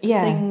specific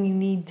thing you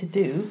need to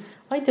do.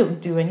 I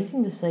don't do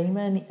anything the same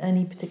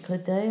any particular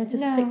day. I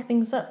just pick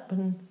things up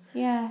and.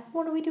 Yeah.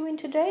 What are we doing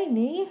today,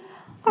 Nee?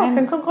 I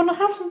think I'm going to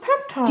have some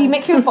peptides. Do you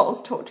make your bottles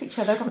talk to each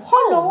other? Go,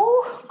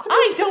 hello.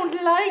 I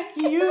don't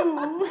like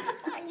you.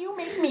 You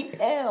make me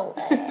pill.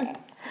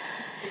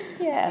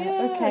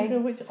 Yeah. Okay.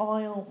 Which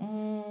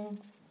aisle?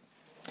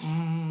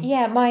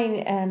 Yeah,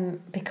 mine,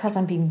 because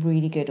I'm being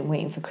really good and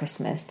waiting for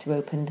Christmas to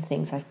open the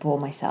things I've bought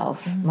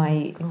myself,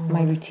 my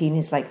routine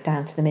is like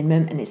down to the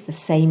minimum, and it's the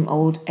same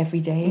old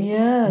every day.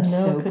 Yeah, I'm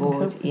so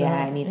bored. Yeah,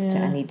 I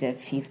need a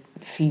few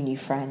new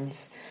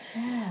friends.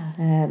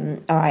 Yeah.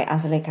 All right,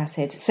 azelaic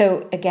acid.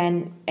 So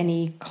again,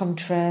 any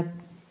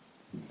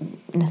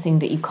nothing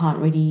that you can't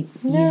really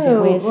use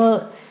it with?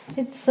 Well,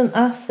 it's an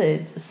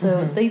acid,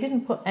 so they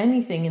didn't put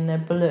anything in their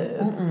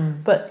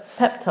blurb, but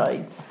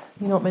peptides.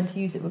 You're not meant to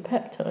use it with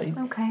peptides.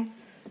 Okay.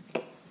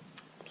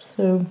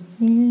 So,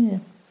 yeah.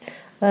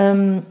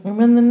 And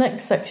then the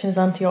next section is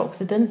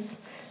antioxidants.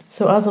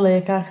 So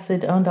azelaic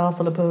acid and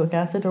alpha-lipoic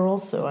acid are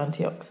also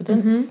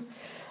antioxidants.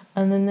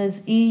 And then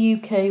there's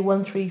EUK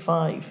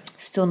 135.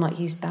 Still not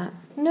used that.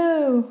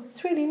 No,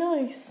 it's really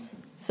nice.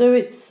 So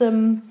it's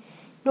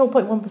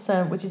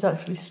 0.1%, which is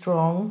actually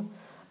strong.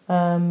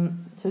 So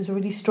it's a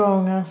really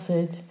strong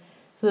acid.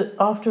 So that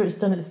after it's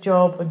done its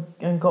job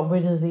and got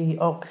rid of the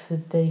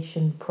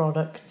oxidation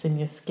products in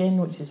your skin,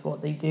 which is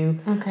what they do.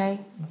 Okay.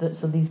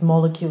 So these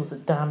molecules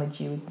that damage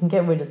you, it can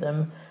get rid of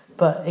them,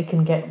 but it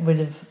can get rid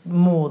of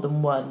more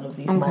than one of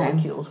these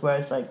molecules.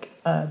 Whereas like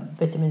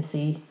vitamin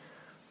C,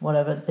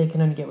 whatever, they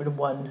can only get rid of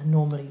one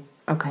normally.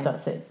 Okay.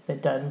 That's it, they're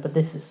done. But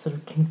this is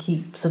can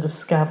keep sort of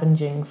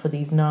scavenging for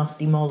these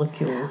nasty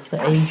molecules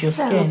that age your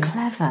skin. So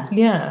clever.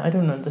 Yeah, I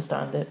don't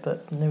understand it,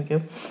 but there we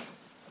go.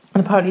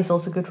 And apparently it's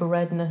also good for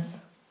redness.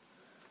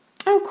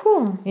 Oh,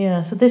 cool.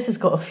 Yeah, so this has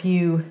got a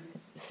few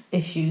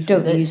issues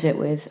Don't with it. use it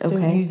with, okay.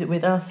 Don't use it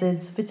with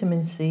acids,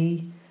 vitamin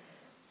C.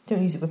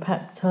 Don't use it with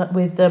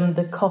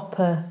the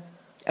copper.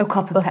 Oh,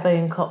 copper buffet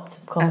and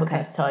copper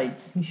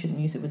peptides. You shouldn't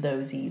use it with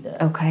those either.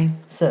 Okay.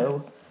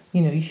 So,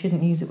 you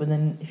shouldn't use it with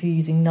if you're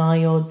using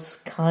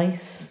Niodes,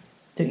 Kais,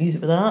 don't use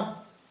it with that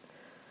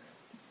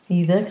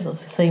either, because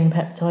that's the same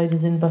peptide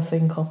as in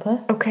buffet and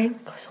copper. Okay.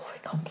 God, it's all very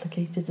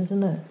complicated,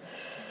 isn't it?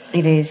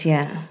 It is,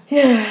 yeah.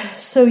 Yeah,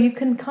 so you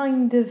can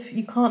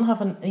you can't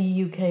have an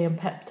EUK and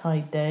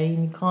peptide day,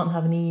 and you can't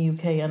have an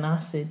EUK and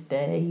acid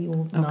day,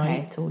 or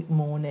night, or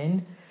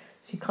morning.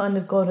 So you kind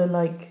of got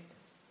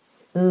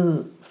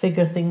to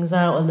figure things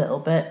out a little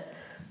bit.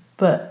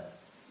 But,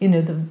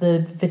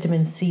 the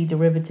vitamin C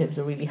derivatives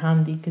are really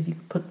handy because you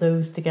can put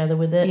those together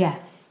with it. Yeah.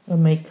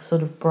 And make a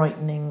sort of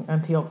brightening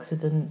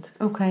antioxidant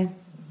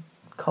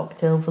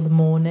cocktail for the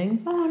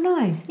morning. Oh,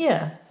 nice.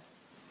 Yeah.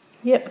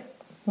 Yep.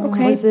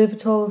 Okay.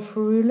 Resveratrol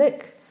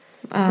ferulic.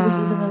 So this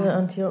is another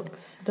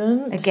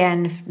antioxidant.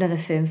 Again, another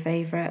firm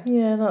favourite.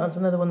 Yeah, that's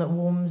another one that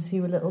warms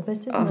you a little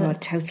bit, isn't it? Oh,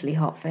 totally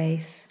hot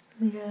face.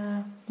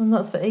 Yeah, and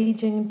that's for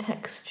ageing and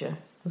texture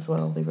as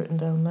well, they've written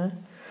down there.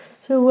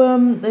 So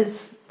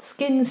it's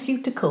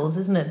SkinCeuticals,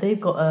 isn't it? They've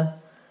got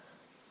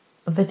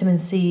vitamin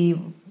C,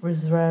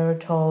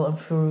 resveratrol, and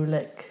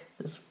ferulic.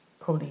 That's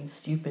probably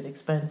stupid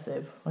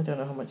expensive. I don't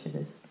know how much it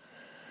is.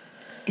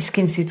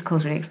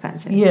 SkinCeuticals really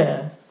expensive.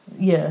 Yeah.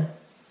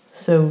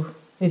 So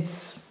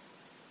it's.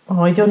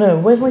 Oh, I don't know.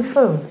 Where's my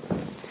phone?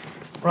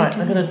 Right,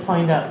 I'm going to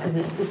find out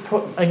because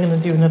I'm going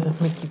to do another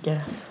make you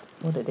guess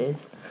what it is.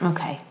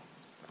 Okay.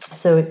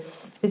 So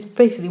it's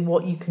basically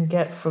what you can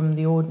get from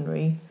The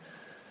Ordinary,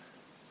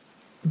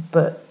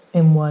 but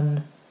in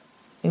one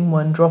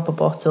dropper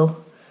bottle.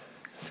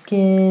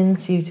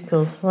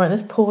 SkinCeuticals. Right,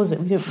 let's pause it.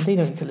 They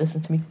don't need to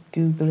listen to me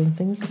googling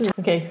things.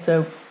 Okay,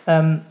 so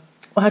how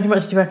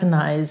much do you reckon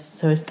that is?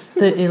 So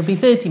it'll be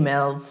 30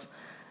 mils.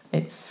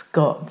 It's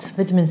got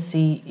vitamin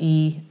C,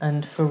 E,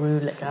 and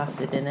ferulic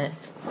acid in it.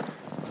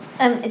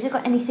 Has it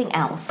got anything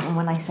else? And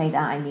when I say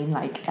that, I mean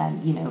like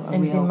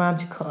anything real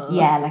magical.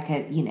 Yeah, like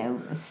a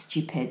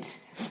stupid,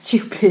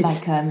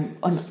 like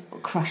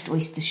crushed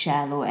oyster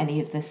shell or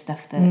any of the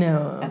stuff that.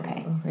 No.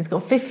 Okay. It's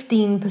got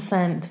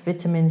 15%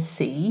 vitamin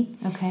C.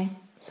 Okay.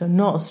 So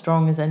not as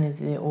strong as any of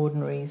the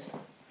Ordinaries.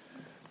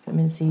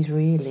 Vitamin C's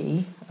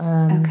really.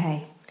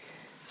 Okay.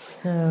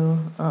 So,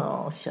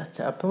 shut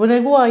up.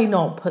 Why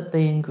not put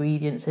the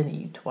ingredients in it,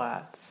 you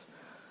twats?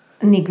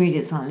 And the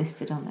ingredients aren't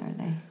listed on there, are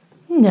they?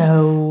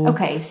 No.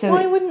 Okay, so...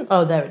 Why wouldn't...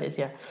 Oh, there it is,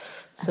 yeah.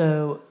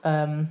 So,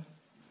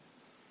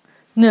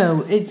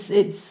 no, it's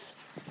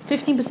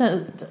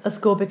 15%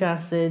 ascorbic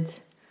acid.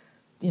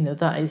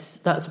 That's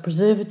a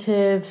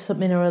preservative,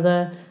 something or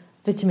other.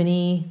 Vitamin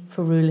E,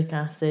 ferulic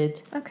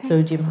acid,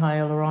 sodium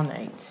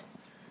hyaluronate.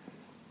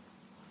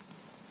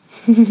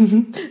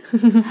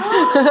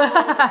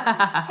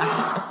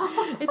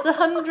 It's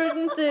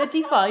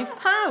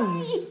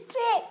 £135. You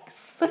dicks!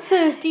 For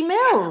 30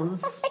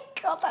 mils. Oh my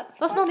God,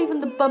 that's not even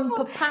the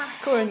bumper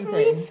pack or anything.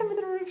 Read some of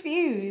the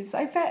reviews.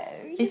 I bet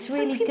it's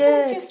really people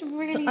good. Are just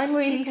really I'm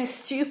really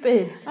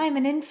stupid. I'm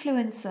an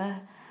influencer.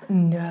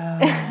 No.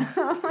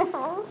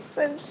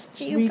 So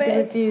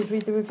stupid.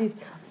 Read the reviews.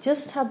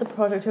 Just had the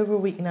product over a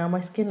week now. My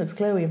skin looks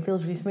glowy and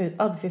feels really smooth.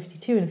 I'll be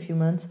 52 in a few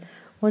months.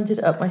 Wanted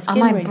to up my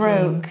skin regime.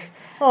 Broke.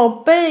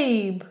 Oh,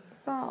 babe.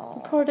 Oh.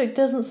 The product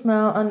doesn't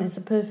smell and it's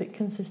a perfect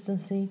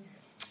consistency.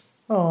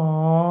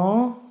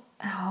 Aww.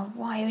 Oh,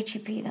 why would you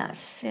be that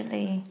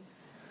silly?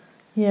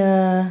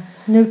 Yeah,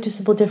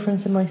 noticeable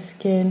difference in my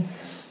skin.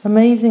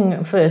 Amazing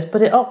at first,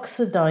 but it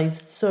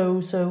oxidized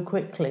so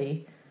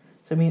quickly.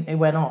 So, it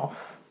went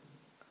off.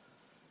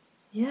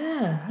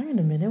 Yeah, hang on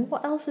a minute.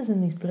 What else is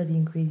in these bloody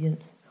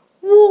ingredients?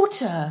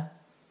 Water.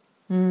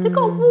 They've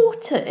got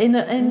water in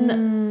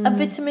a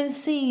vitamin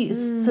C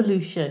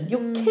solution.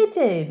 You're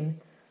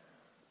kidding.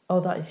 Oh,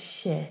 that is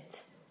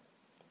shit.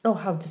 Oh,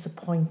 how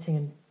disappointing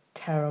and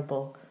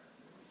terrible.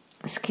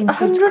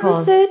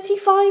 SkinCeuticals.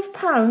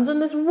 £135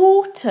 and there's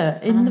water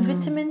in the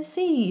vitamin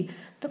C.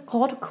 Oh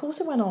God, of course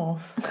it went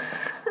off.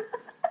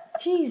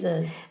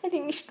 Jesus. I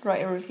think you should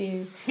write a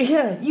review.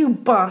 Yeah, you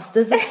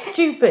bastards are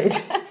stupid.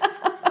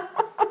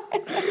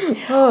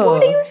 What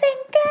are you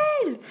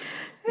thinking?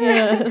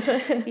 Yeah.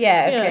 Okay.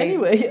 Yeah,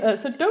 anyway,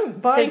 so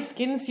don't buy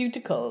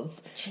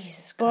SkinCeuticals.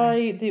 Jesus Christ.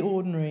 Buy The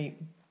Ordinary.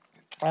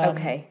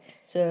 Okay.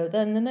 So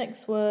then the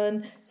next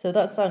one, so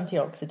that's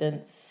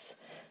antioxidants.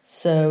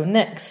 So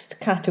next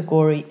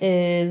category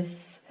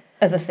is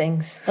other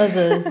things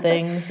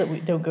that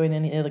we don't go in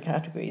any other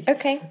categories.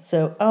 Okay.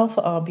 So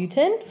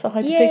alpha-arbutin for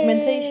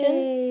hyperpigmentation.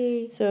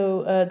 Yay.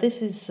 So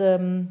this is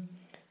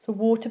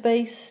water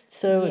based.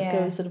 So it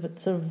goes sort of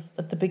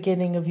at the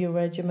beginning of your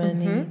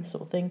regimen,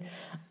 sort of thing,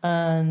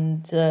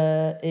 and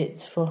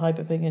it's for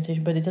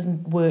hyperpigmentation, but it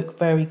doesn't work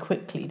very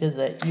quickly, does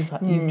it? You've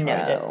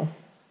tried it.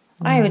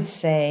 I would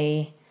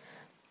say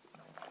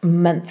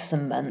months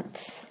and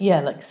months. Yeah,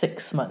 like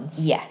 6 months.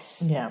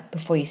 Yes. Yeah.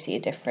 Before you see a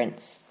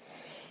difference.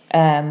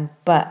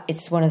 But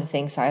it's one of the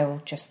things I will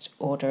just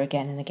order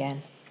again and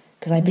again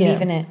because I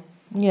believe in it.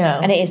 Yeah.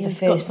 And it is the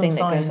first thing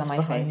that goes on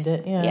my face.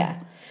 Yeah.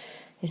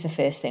 It's the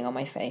first thing on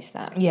my face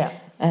that. Yeah.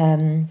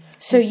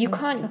 So you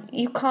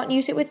can't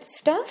use it with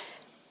stuff?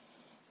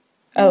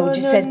 Oh, it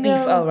just says beef.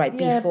 Oh, right,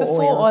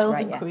 before oils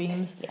right, and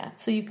creams. Yeah.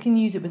 So you can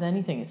use it with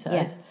anything, it said.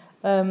 Yeah.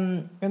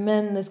 And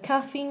then there's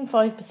caffeine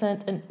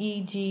 5% and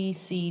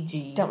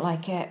EGCG. Don't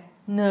like it.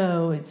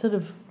 No, it's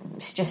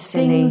just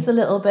stings a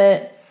little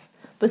bit.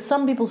 But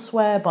some people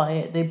swear by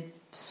it. They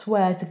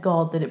swear to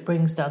God that it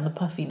brings down the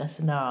puffiness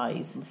in their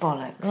eyes.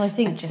 Bollocks. And I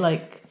think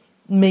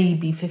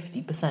maybe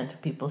 50%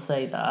 of people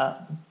say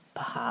that,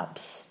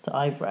 perhaps, that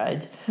I've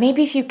read.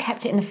 Maybe if you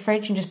kept it in the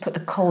fridge and just put the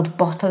cold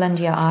bottle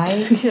under your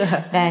eye,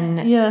 then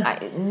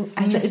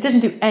it didn't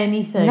do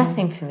anything.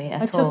 Nothing for me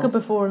at all. I took a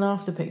before and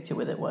after picture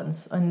with it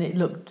once, and it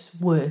looked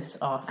worse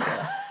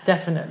after.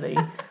 Definitely.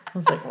 I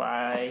was like,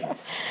 right.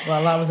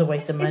 Well, that was a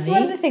waste of money. It's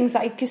one of the things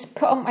that I just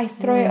throw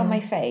it on my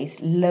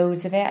face,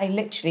 loads of it. I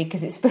literally,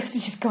 because it's supposed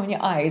to just go on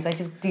your eyes, I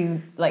just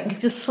do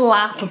just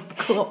slap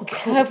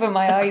cover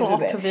my eyes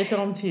with it. Of it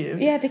onto you.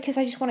 Yeah, because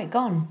I just want it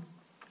gone.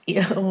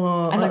 Yeah,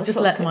 well, I just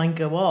let mine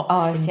go off.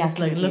 Oh, I see. I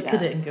can look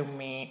at it and go,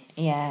 meh.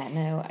 Yeah,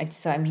 no.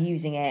 So I'm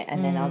using it,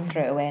 and then I'll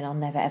throw it away, and I'll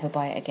never ever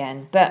buy it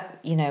again.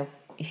 But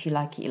if you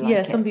like it, you like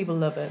it. Yeah, some people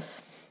love it.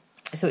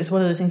 So it's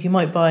one of those things you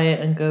might buy it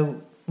and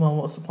go, well,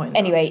 what's the point?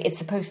 Anyway, it's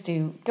supposed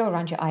to go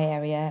around your eye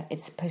area.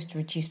 It's supposed to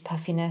reduce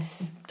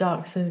puffiness.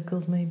 Dark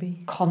circles,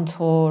 maybe.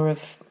 Contour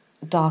of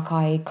dark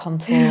eye,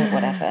 contour,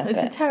 whatever. It's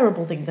a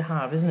terrible thing to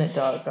have, isn't it,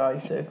 dark eye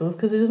circles?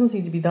 Because there doesn't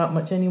seem to be that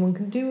much anyone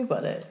can do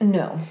about it.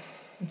 No.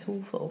 It's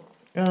awful.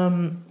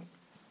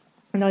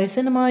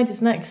 Niacinamide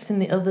is next in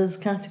the others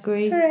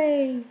category.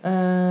 Hooray!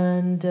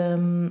 And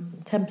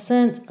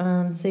 10%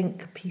 and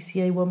zinc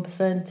PCA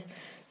 1%.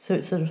 So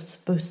it's sort of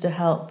supposed to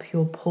help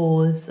your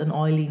pores and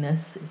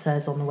oiliness, it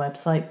says on the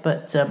website.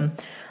 But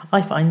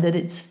I find that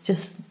it's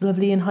just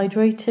lovely and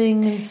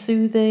hydrating and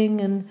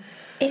soothing. And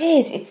it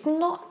is. It's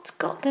not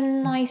got the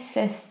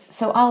nicest.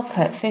 So I'll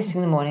put, first thing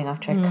in the morning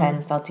after I've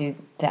cleansed, I'll do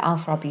the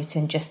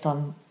alpha-arbutin just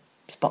on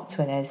spots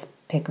where there's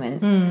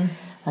pigment.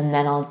 And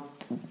then I'll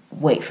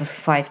wait for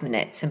 5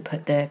 minutes and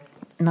put the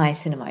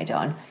niacinamide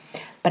on.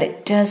 But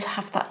it does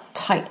have that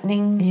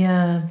tightening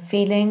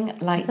feeling.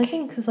 Like I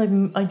think because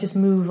I just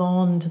move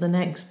on to the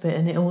next bit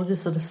and it all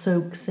just sort of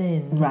soaks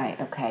in. Right,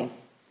 okay.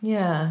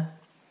 Yeah.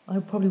 I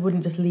probably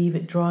wouldn't just leave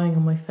it drying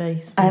on my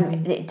face.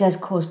 It does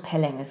cause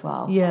pilling as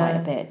well, quite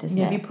a bit, doesn't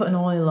it? Yeah, if you put an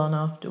oil on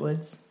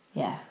afterwards.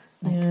 Yeah,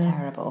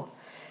 terrible.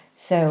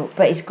 So,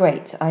 but it's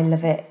great. I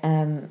love it.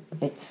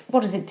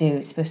 What does it do?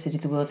 It's supposed to do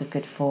the world of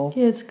good for.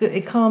 Yeah, it's good.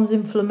 It calms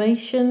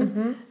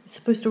inflammation. It's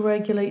supposed to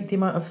regulate the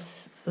amount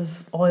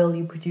of oil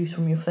you produce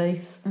from your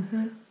face.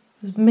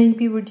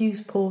 Maybe reduce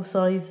pore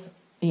size.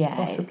 Yeah,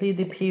 possibly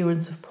the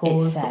appearance of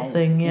pores, sort of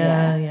thing.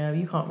 Yeah.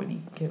 You can't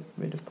really get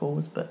rid of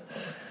pores, but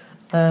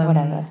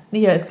whatever.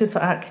 Yeah, it's good for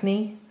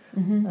acne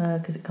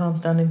because it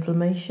calms down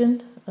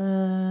inflammation,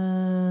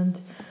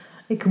 and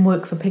it can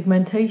work for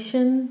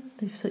pigmentation.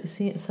 They've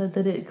said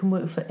that it can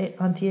work for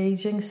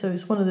anti-aging. So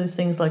it's one of those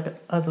things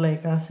like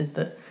azelaic acid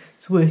that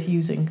it's worth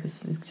using because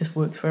it just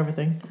works for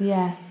everything.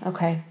 Yeah.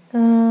 Okay.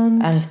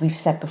 And as we've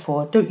said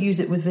before, don't use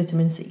it with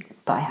vitamin C.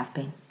 But I have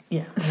been.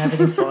 Yeah, and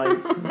everything's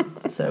fine.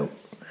 So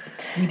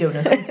we don't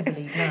know who to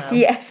believe now.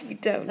 Yes, we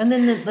don't. And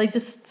then they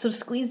just sort of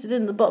squeezed it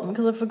in the bottom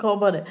because I forgot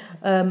about it.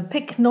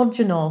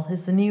 Pycnogenol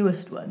is the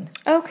newest one.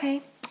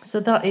 Okay. So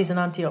that is an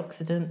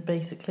antioxidant,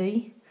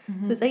 basically.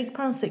 So it's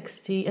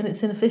 £8.60 and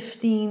it's in a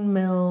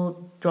 15ml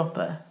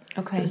dropper.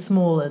 Okay. So it's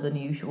smaller than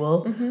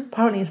usual.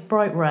 Apparently it's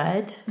bright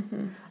red.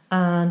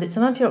 And it's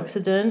an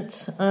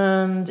antioxidant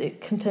and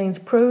it contains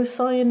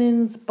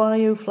procyanins,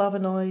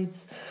 bioflavonoids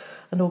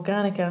and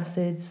organic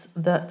acids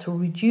that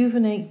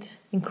rejuvenate,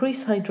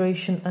 increase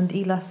hydration and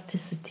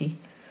elasticity.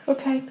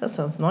 Okay. That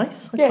sounds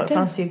nice. I quite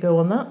fancy a go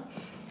on that.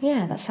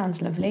 Yeah, that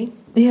sounds lovely.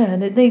 Yeah,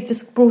 and they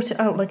just brought it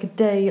out like a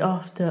day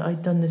after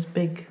I'd done this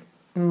big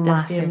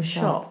massive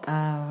shop. Oh,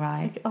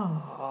 right.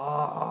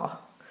 Like,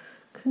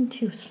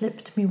 couldn't you have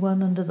slipped me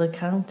one under the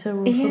counter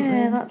or something?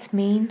 Yeah, that's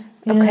mean.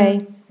 Yeah.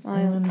 Okay,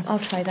 I'll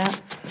try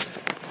that.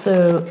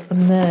 So,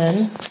 and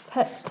then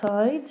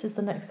peptides is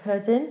the next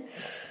heading.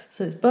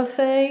 So it's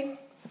Buffet,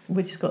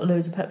 which has got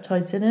loads of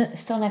peptides in it.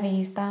 Still never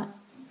used that.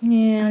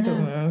 Yeah, I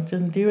don't know. It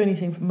doesn't do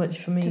anything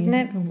much for me. Doesn't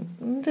it?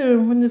 No,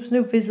 when there's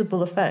no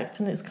visible effect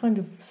and it's kind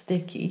of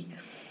sticky.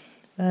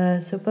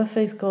 So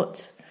Buffet's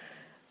got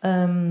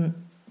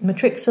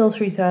Matrixyl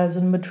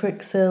 3000,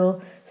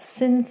 Matrixyl,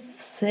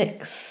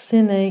 Synth6,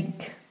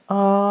 Synake,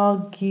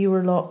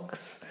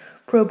 Argirelox,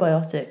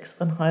 probiotics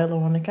and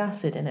hyaluronic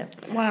acid in it.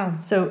 Wow.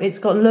 So it's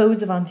got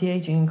loads of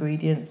anti-aging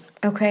ingredients.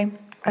 Okay.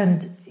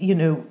 And,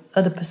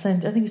 at a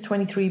percent, I think it's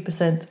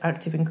 23%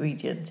 active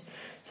ingredient.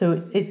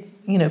 So it,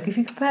 if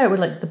you compare it with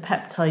like the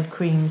peptide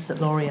creams that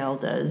L'Oreal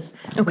does,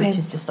 which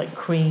is just like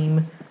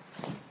cream,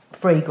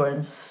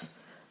 fragrance,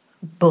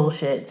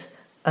 bullshit,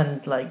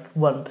 and like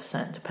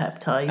 1%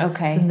 peptides.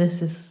 Okay. And this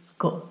has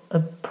got a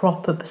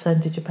proper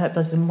percentage of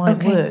peptides and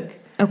might work.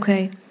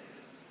 Okay.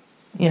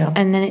 Yeah.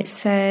 And then it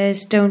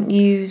says don't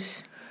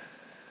use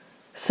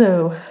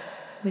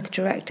with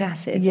direct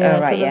acids. Yeah,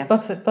 oh, right,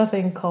 Buffet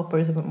and copper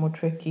is a bit more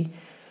tricky.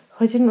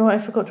 I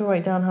forgot to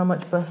write down how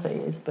much Buffet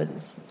is, but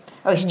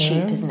it's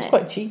cheap, isn't it? It's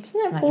quite cheap, isn't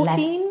it? Like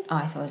 14?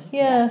 I thought it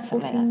was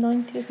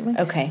 $14.90 or something.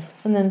 Okay.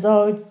 And then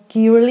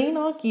Argireline.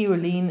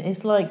 Argireline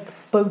is like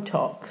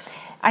Botox.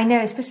 I know,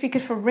 it's supposed to be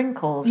good for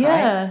wrinkles,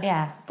 right?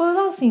 Yeah. Well,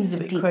 that seems a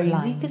bit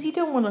crazy because you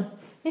don't want to.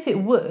 If it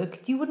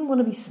worked, you wouldn't want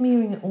to be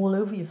smearing it all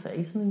over your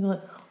face and you're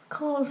like, I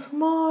can't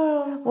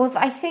smile. Well,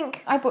 I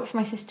think I bought it for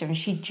my sister and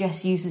she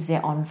just uses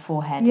it on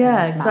forehead.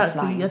 Yeah, and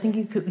exactly. lines. I think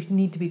you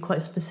need to be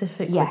quite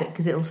specific with it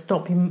because it'll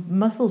stop your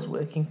muscles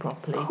working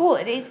properly. Cool.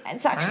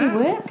 It's actually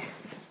work.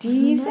 Do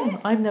you use it?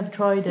 I've never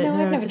tried it. No,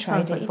 I've never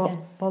tried it either.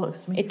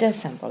 Bollocks to me. It does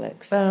sound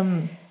bollocks.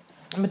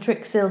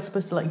 Matrixyl is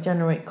supposed to like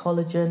generate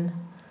collagen.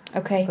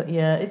 Okay. But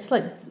yeah, it's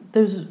like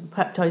those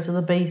peptides are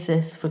the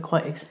basis for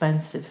quite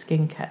expensive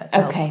skincare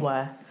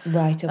elsewhere.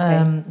 Right,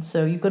 okay.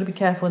 So you've got to be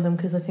careful with them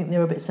because I think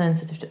they're a bit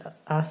sensitive to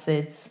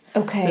acids.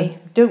 Okay. So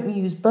don't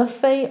use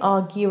Buffet,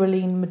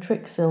 Argireline,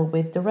 Matrixyl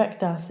with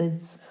direct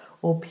acids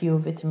or pure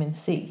vitamin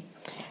C.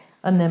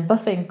 And then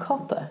Buffet and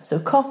copper. So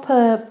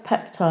copper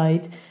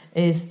peptide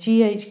is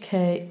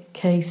GHKCU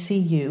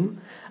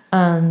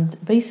And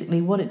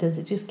basically what it does,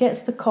 it just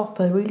gets the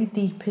copper really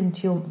deep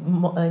into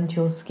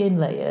your skin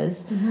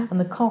layers, and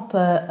the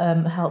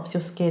copper helps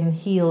your skin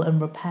heal and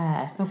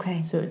repair.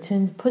 Okay. So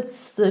it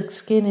puts the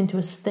skin into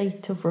a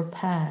state of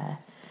repair.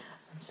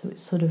 So it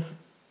sort of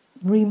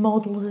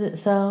remodels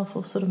itself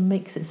or sort of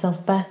makes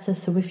itself better.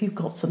 So if you've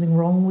got something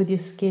wrong with your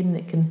skin,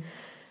 it can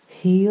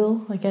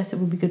heal. I guess it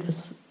would be good for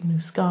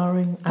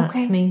scarring,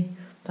 acne,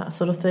 that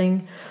sort of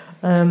thing.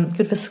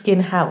 Good for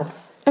skin health.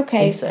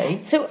 Okay,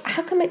 so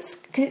how come because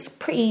it's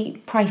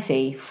pretty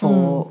pricey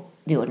for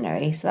The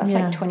Ordinary, so that's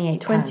like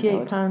 £28.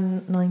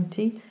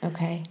 £28.90.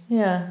 Okay.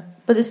 Yeah,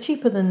 but it's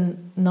cheaper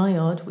than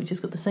Niod, which has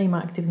got the same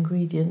active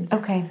ingredient.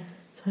 Okay.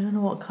 So I don't know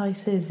what Kais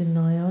is in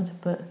Niod,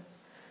 but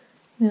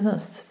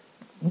that's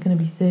going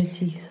to be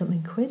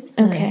 30-something quid.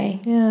 Okay.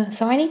 Yeah.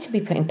 So I need to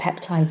be putting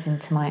peptides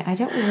into I've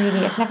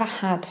never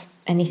had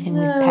anything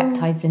with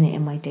peptides in it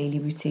in my daily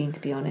routine, to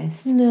be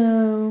honest.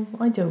 No,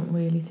 I don't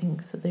really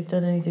think that they've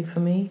done anything for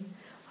me.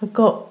 I've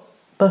got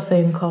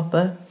Buffet and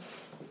Copper,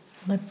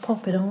 and I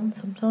pop it on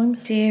sometimes.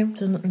 Do you?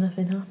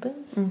 Nothing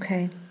happens.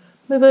 Okay.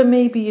 But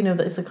maybe, that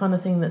it's the kind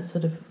of thing that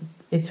sort of,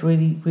 it's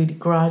really, really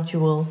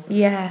gradual.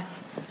 Yeah.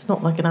 It's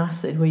not like an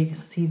acid where you can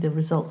see the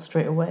results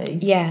straight away.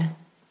 Yeah.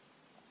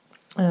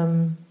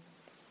 Yeah.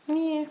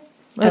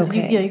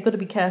 Okay. You've got to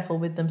be careful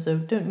with them, so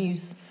don't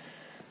use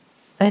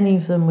any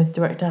of them with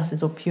direct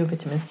acids or pure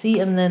vitamin C.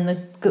 And then the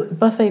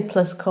Buffet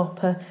plus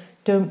Copper,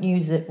 don't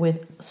use it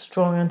with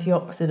strong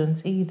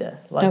antioxidants either,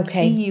 like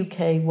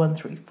EUK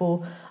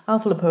 134,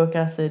 alpha lipoic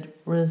acid,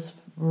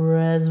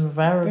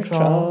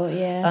 resveratrol,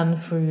 and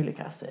ferulic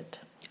acid.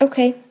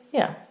 Okay.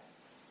 Yeah.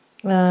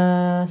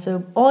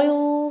 So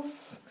oils.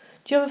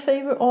 Do you have a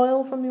favourite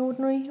oil from The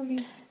Ordinary? Have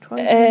you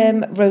tried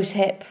it?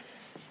 Rosehip.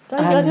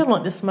 I don't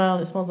like the smell.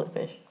 It smells like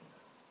fish.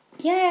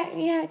 Yeah,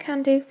 it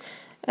can do.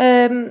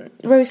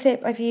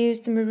 Rosehip I've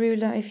used, the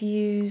Marula I've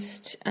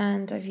used,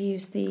 and I've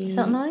used the... Is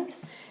that nice?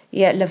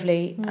 Yeah,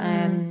 lovely.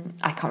 I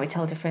can't really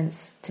tell the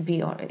difference, to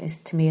be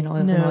honest, to me, in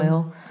oils and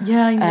oil.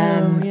 Yeah, I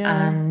know,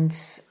 And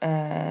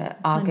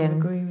argan. I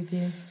agree with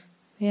you.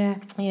 Yeah.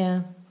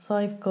 Yeah. So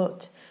I've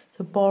got...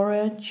 So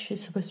borage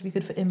is supposed to be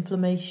good for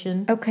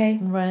inflammation. Okay.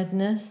 And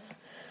redness.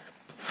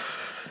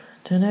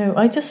 Don't know.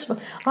 Is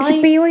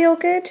bee oil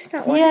good,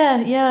 that one?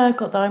 Yeah, I've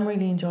got that. I'm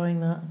really enjoying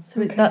that.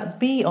 So that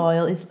bee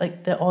oil is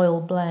like the oil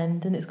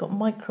blend, and it's got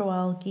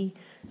microalgae,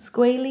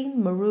 squalene,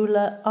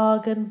 marula,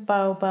 argan,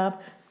 baobab,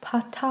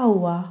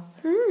 patawa,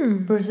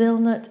 Brazil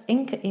nut,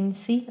 Inca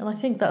Inci, and I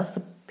think that's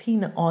the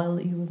peanut oil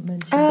that you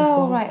mentioned before.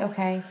 Oh, right,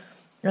 okay.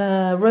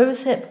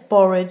 Rosehip,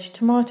 borage,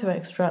 tomato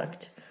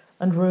extract,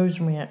 and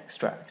rosemary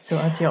extract, so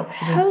antioxidants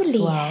Holy as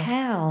well.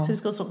 Hell. So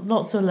it's got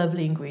lots of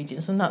lovely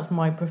ingredients, and that's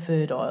my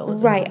preferred oil.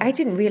 Right, I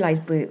didn't realise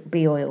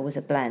bee oil was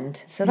a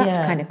blend, so that's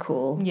kind of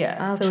cool. Yeah,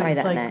 I'll so try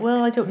it's that next.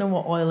 Well, I don't know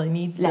what oil I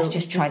need. Let's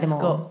just try them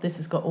all. This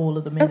has got all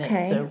of them in it.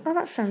 Okay,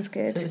 that sounds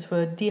good. So it's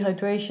for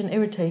dehydration,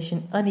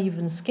 irritation,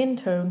 uneven skin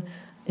tone,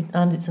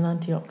 and it's an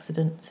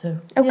antioxidant.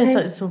 So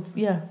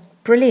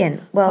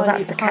Brilliant. Well,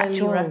 that's the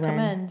catch-all then.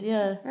 Recommend,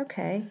 yeah.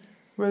 Okay.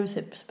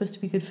 Rosehip is supposed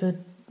to be good for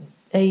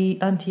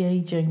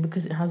anti-aging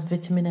because it has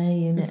vitamin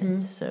A in it,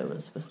 so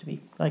it's supposed to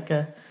be like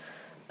a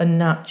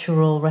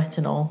natural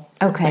retinol.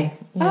 Okay.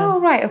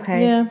 Oh, right.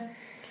 Okay.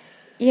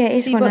 Yeah,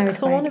 it's one I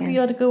would buy again. Have you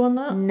had to go on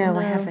that? No,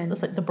 I haven't.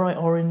 That's like the bright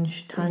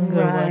orange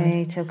tango one.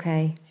 Right.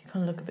 Okay. You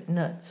kind of look a bit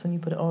nuts when you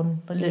put it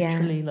on, but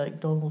literally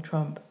like Donald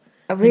Trump.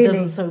 Oh, really? It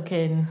doesn't soak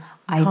in.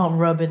 You can't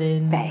rub it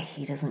in. Bet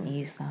he doesn't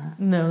use that.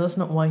 No, that's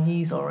not why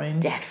he's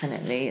orange.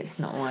 Definitely, it's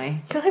not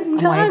why.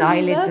 Why his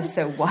eyelids are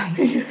so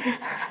white.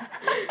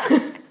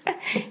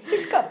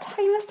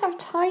 He must have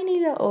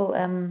tiny little...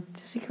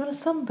 Does he got a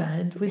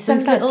sunbed? With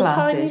sunbed those little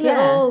glasses, tiny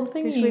little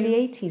thingies? Those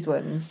really 80s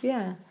ones,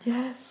 yeah.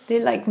 Yes.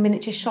 They're like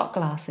miniature shot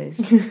glasses.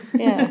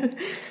 Yeah.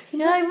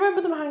 I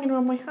remember them hanging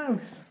around my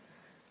house.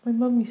 My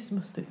mum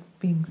must have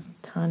been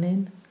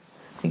tanning.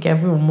 I think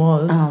everyone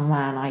was. Oh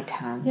man, I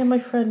tanned. Yeah, my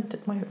friend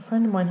of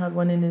mine had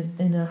one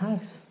in her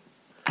house.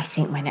 I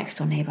think my next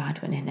door neighbour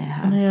had one in her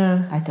house.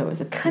 Yeah. I thought it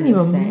was a cool Can you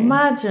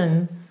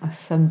imagine? A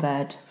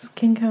sunbed.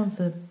 Skin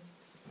cancer.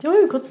 Oh,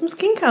 you've got some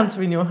skin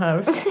cancer in your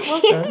house.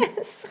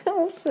 Yes,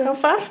 awesome. How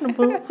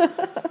fashionable.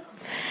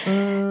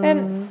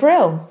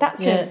 Brill.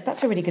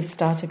 That's a really good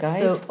starter,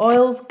 guys. So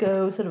oils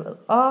go sort of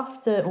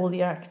after all the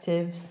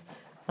actives,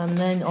 and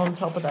then on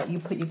top of that you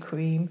put your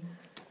cream.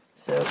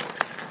 So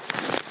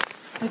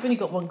I've only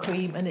got one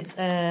cream, and it's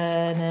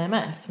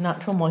NMF,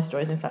 natural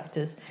moisturising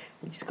factors,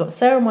 which has got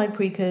ceramide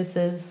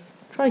precursors,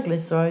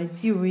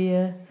 triglycerides,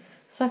 urea,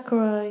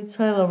 saccharides,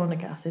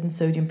 hyaluronic acid, and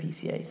sodium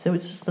PCA. So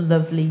it's just a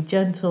lovely,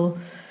 gentle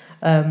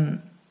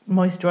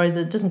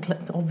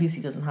moisturiser.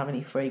 Obviously doesn't have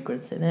any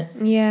fragrance in it.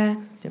 Yeah.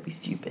 Don't be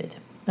stupid.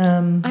 I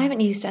haven't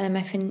used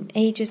NMF in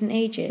ages and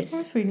ages.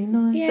 That's really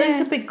nice. Yeah. But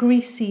it's a bit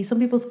greasy. Some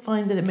people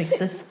find that it makes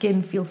their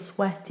skin feel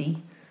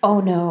sweaty.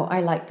 Oh no, I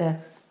liked it.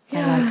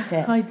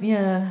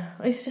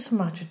 It's just a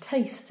matter of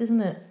taste,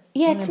 isn't it?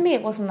 Yeah, to me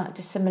it wasn't that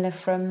dissimilar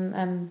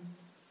from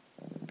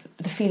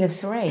the feel of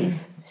Cerave.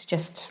 It's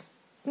just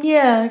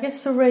Yeah, I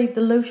guess Cerave,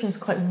 the lotion's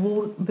quite a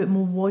bit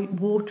more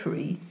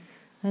watery.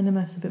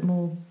 NMF's a bit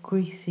more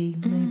greasy,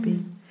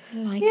 maybe. I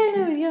liked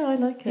it. Yeah, I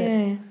like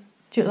it.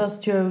 Yeah. That's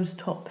Joe's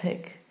top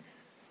pick.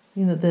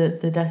 You know, the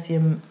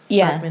Deciem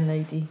admin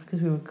lady.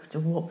 Because we were,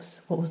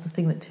 what was the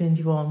thing that turned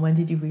you on? When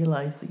did you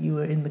realise that you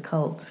were in the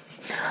cult?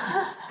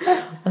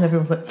 And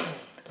everyone was like,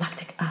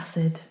 lactic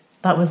acid.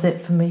 That was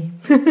it for me.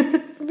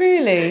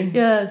 Really?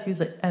 Yeah, she was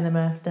like,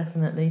 NMF,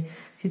 definitely.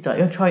 She's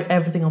like, I tried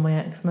everything on my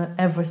eczema,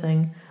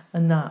 everything.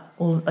 And I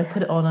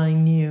put it on and I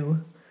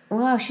knew.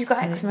 Wow, she's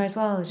got eczema as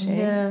well, has she?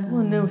 Yeah,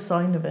 well, no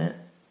sign of it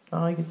that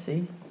I could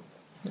see.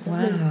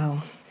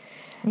 Wow.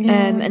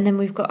 Yeah. And then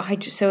we've got under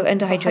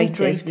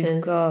hydrators,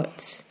 we've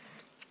got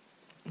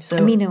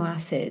amino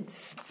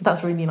acids.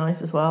 That's really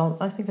nice as well.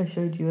 I think I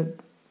showed you it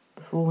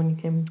before when you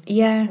came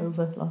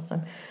over last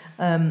time.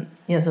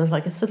 So it's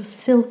like a sort of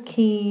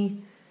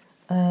silky,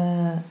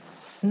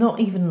 not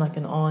even like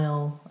an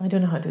oil. I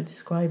don't know how to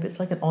describe it. It's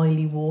like an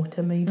oily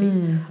water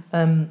maybe.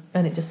 And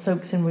it just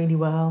soaks in really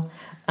well.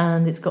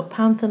 And it's got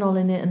panthenol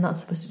in it, and that's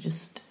supposed to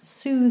just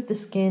soothe the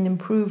skin,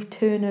 improve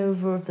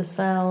turnover of the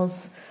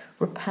cells,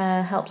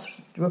 helps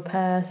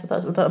repair. So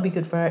that'll be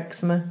good for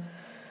eczema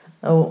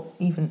or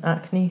even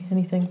acne,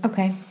 anything.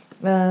 Okay.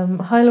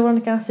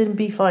 Hyaluronic acid and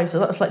B5. So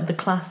that's like the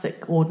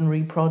classic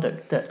ordinary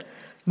product that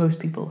most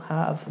people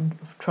have and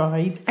have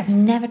tried. I've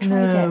never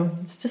tried it.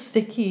 It's just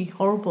sticky,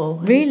 horrible.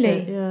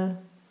 Really?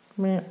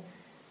 Yeah.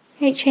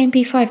 HA and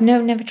B5, no,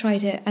 never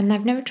tried it. And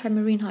I've never tried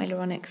marine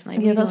hyaluronics. And I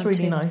really that's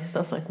really nice.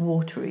 That's like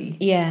watery.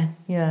 Yeah.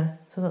 Yeah.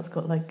 So that's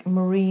got like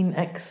marine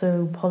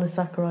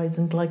exopolysaccharides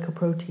and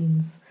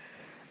glycoproteins.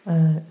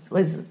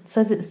 It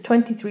says it's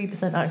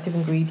 23% active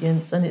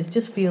ingredients, and it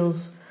just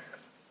feels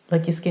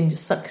like your skin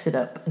just sucks it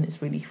up, and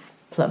it's really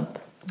plump.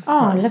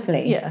 Oh, nice.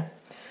 Lovely. Yeah.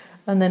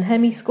 And then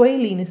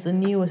hemisqualene is the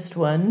newest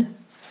one,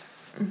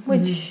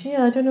 which,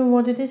 I don't know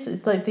what it is.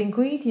 It's like the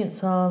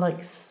ingredients are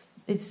like...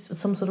 It's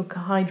some sort of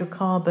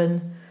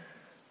hydrocarbon.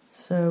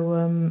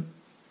 So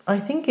I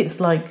think it's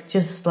like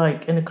just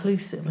like an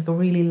occlusive, like a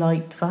really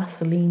light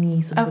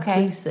Vaseline-y sort of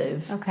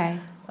occlusive. Okay.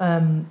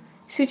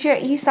 So do you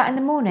use that in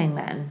the morning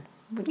then?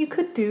 You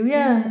could do,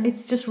 yeah.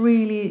 It's just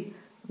really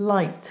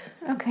light.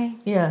 Okay.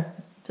 Yeah,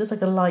 just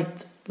like a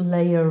light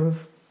layer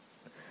of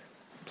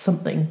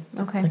something.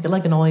 Okay.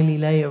 Like an oily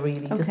layer,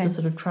 really, just to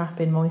sort of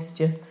trap in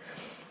moisture.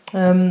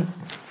 I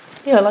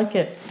like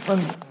it.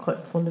 I'm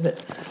quite fond of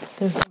it.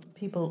 There's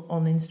people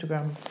on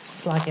Instagram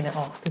flagging it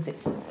off because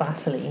it's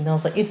Vaseline. And I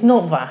was like, it's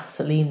not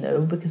Vaseline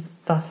though, because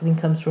Vaseline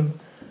comes from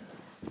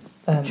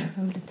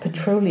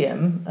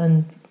petroleum,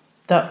 and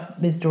that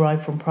is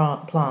derived from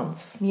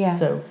plants. Yeah.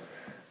 So,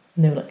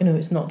 and they were like,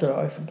 it's not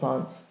derived from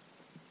plants.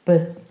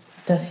 But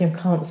Deciem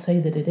can't say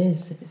that it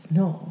is if it's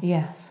not.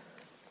 Yes.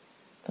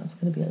 That's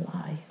going to be a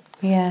lie.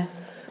 Yeah.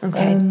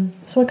 Okay.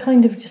 So I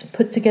kind of just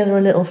put together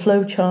a little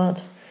flow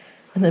chart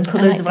and then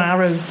put loads of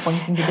arrows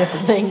pointing to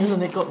different things,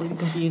 and it got really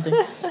confusing.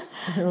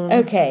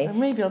 Okay. And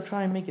maybe I'll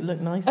try and make it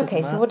look nicer.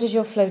 Okay, so what does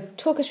your flow...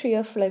 Talk us through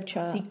your flow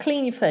chart. So you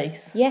clean your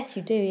face. Yes,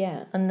 you do,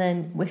 yeah. And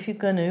then if you're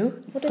going to...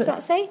 What does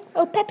that say?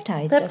 Oh,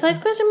 peptides.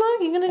 Peptides, question mark?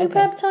 You're going to do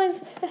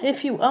peptides?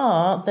 If you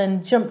are,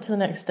 then jump to the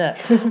next step.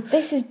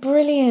 This is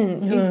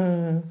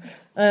brilliant.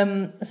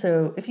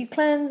 So if you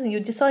cleanse and you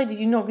decided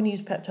you're not going to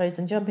use peptides,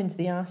 then jump into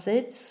the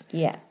acids.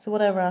 Yeah. So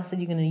whatever acid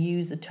you're going to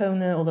use, the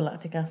toner or the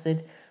lactic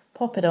acid,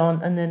 pop it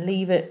on and then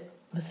leave it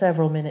for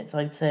several minutes,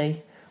 I'd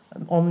say,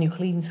 on your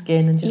clean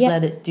skin, and just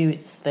let it do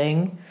its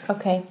thing.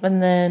 Okay.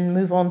 And then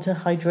move on to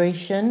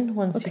hydration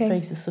once your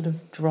face is sort of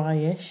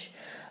dryish.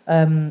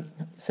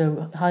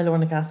 So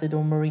hyaluronic acid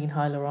or marine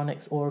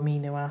hyaluronics or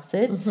amino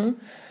acids.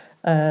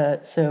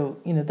 So,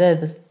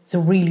 they're the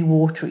really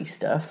watery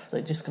stuff.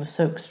 They're just going to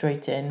soak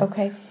straight in.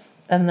 Okay.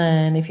 And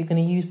then if you're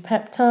going to use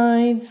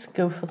peptides,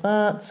 go for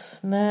that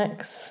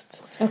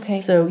next. Okay.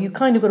 So you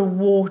kind of got a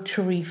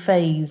watery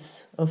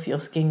phase of your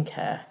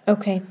skincare.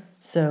 Okay.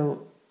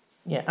 So,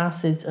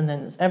 acids, and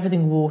then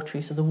everything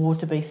watery. So the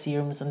water-based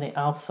serums and the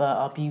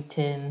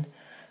alpha-arbutin,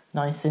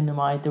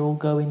 niacinamide, they all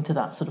go into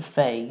that sort of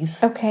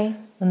phase. Okay.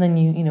 And then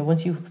you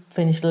once you've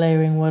finished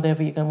layering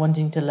whatever you're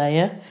wanting to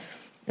layer,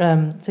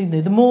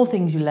 the more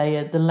things you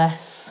layer, the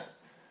less,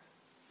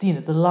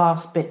 the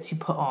last bits you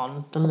put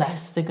on, the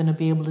less they're going to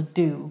be able to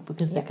do,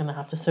 because they're going to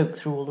have to soak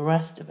through all the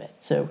rest of it.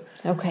 So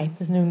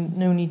there's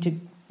no need to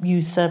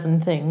use 7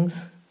 things,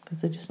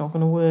 because they're just not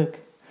going to work.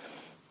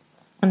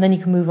 And then you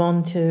can move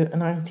on to an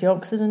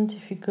antioxidant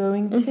if you're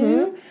going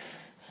to.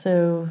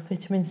 So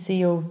vitamin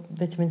C or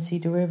vitamin C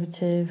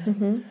derivative,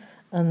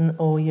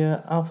 or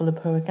your alpha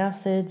lipoic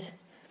acid,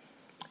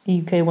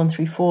 EUK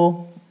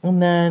 134.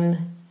 And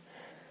then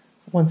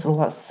once all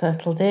that's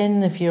settled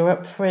in, if you're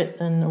up for it,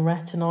 then a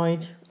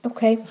retinoid.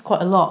 Okay. It's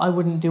quite a lot. I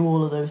wouldn't do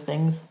all of those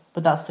things,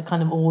 but that's the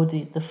kind of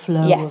order, the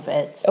flow of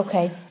it.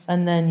 Okay.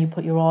 And then you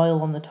put your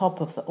oil on the top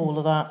of all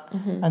of that,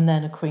 and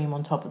then a cream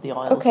on top of the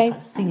oil to kind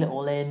of seal it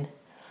all in.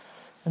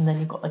 And then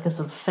you've got like a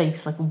sort of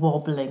face, like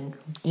wobbling,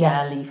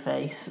 jelly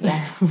face.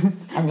 Yeah.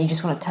 And you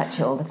just want to touch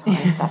it all the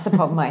time. That's the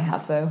problem I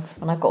have, though.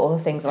 When I've got all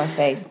the things on my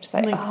face, I'm just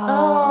like,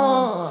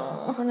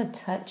 I want to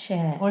touch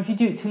it. Or if you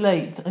do it too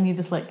late and you're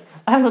just like,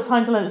 I haven't got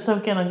time to let it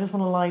soak in, I just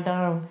want to lie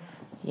down.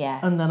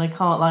 Yeah. And then I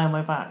can't lie on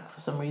my back for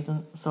some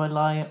reason, so I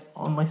lie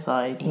on my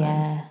side.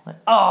 Yeah.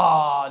 Like,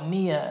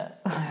 Nia.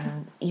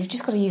 You've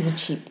just got to use a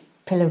cheap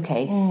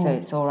pillowcase, so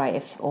it's all right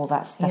if all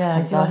that stuff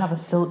comes off. I have a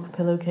silk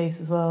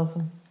pillowcase as well.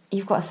 So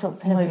you've got a silk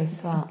pillowcase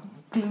as well?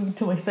 Glued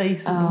to my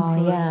face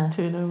and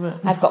turn over.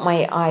 I've got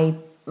my eye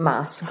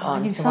mask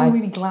on. You sound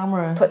really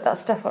glamorous. Put that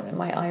stuff on and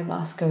my eye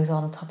mask goes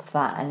on top of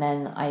that, and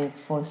then I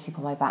fall asleep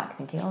on my back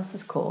thinking, this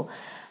is cool.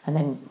 And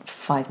then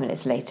 5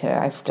 minutes later,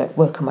 I've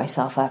woken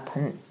myself up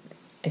and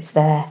it's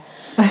there.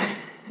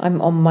 I'm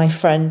on my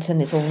front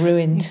and it's all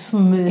ruined. You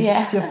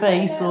smushed your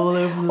face all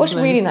over the place. What's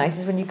really nice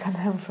is when you come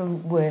home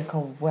from work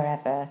or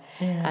wherever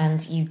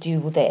and you do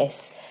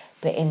this,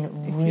 but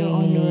in really... if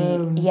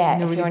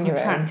you're on your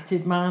own.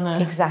 Protracted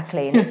manner.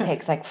 Exactly, and it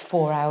takes like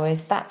 4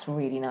 hours. That's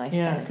really nice.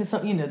 Yeah, because,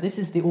 this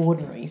is the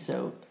ordinary,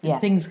 so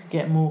things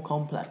get more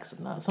complex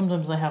than that.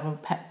 Sometimes I have a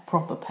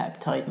proper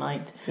peptide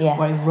night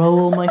where I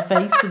roll my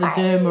face with a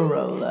derma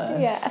roller.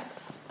 Yeah.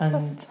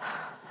 And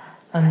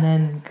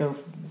then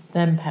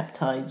then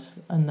peptides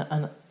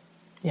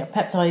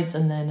peptides,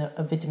 and then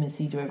a vitamin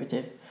C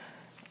derivative,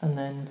 and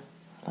then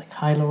like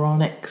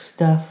hyaluronic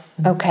stuff.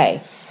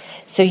 Okay,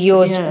 so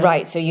yours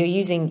right. So you're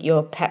using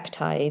your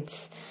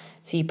peptides.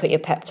 So you put your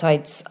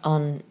peptides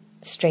on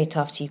straight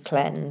after you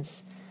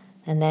cleanse,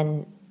 and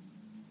then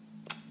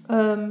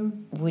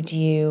would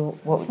you?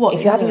 What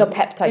if you're having your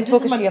peptide?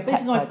 Talk us through your peptide.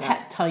 This is my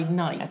peptide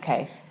night.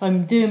 Okay,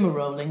 I'm derma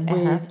rolling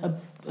with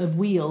a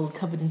wheel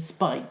covered in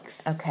spikes.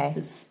 Okay.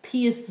 That's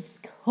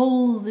pierced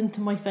holes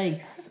into my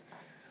face.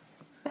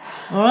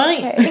 All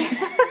right? Okay.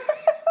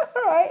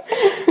 All right.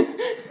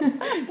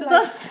 Does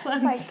that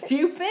sound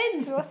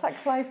stupid? What's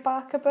that Clive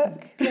Barker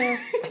book?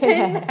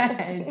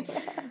 Pinhead.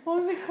 What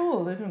was it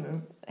called? I don't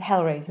know.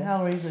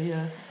 Hellraiser,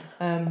 yeah.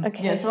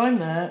 Yeah, so I'm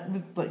there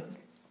with,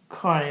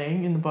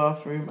 crying in the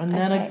bathroom, and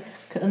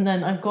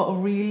then I've got a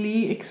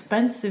really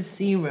expensive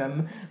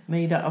serum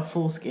made out of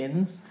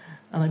foreskins.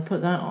 And I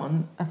put that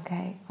on.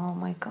 Okay. Oh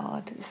my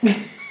God. This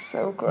is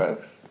so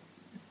gross.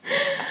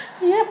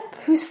 Yep.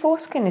 Whose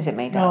foreskin is it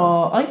made out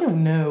of? I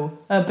don't know.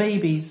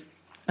 Babies.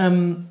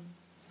 So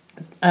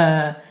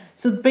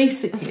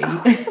basically...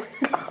 I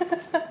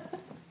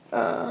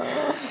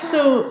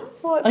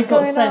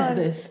got sent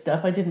this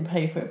stuff. I didn't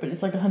pay for it, but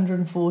it's like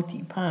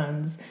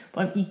 £140. But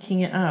I'm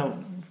eking it out.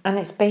 And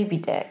it's baby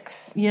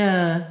dicks.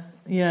 Yeah.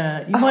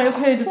 You might have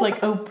heard of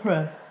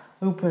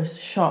Oprah's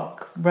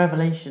shock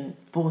revelation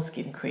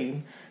foreskin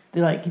cream.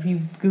 They're like, if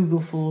you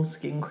Google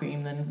foreskin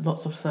cream, then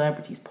lots of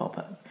celebrities pop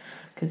up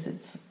because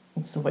it's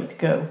the way to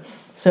go.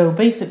 So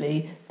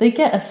basically, they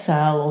get a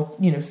cell,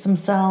 or some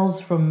cells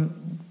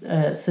from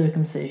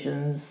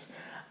circumcisions,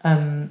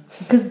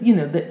 because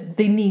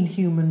they need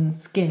human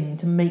skin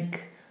to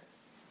make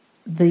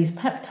these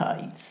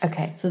peptides.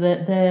 Okay. So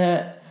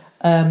they're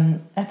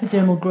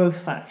epidermal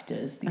growth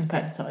factors. These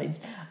peptides.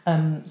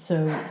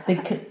 So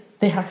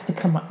they have to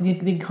come up.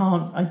 They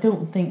can't. I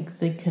don't think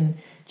they can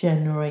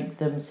generate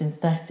them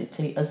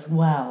synthetically as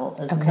well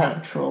as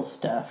natural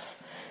stuff.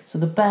 So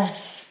the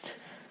best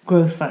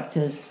growth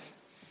factors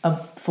are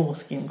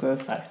foreskin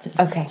growth factors.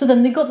 Okay. So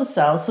then they got the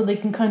cells, so they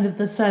can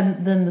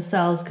then the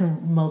cells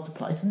can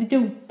multiply. So they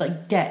don't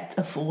get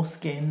a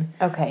foreskin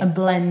and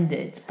blend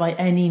it by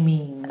any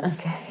means.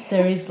 Okay.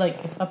 There is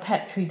a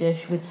petri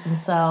dish with some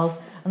cells,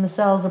 and the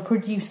cells are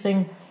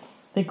producing.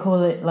 They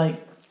call it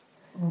like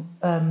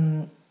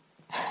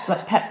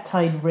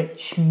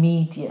peptide-rich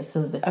media,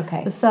 so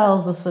the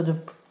cells are sort of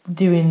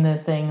doing their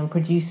thing and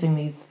producing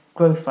these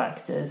growth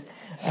factors,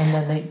 and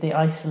then they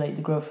isolate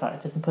the growth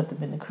factors and put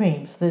them in the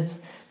cream. So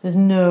there's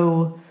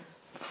no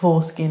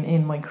foreskin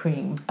in my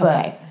cream,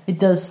 but it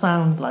does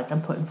sound like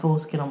I'm putting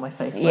foreskin on my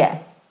face.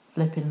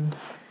 Flipping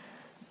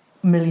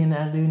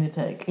millionaire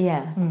lunatic.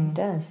 Yeah, it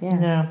does.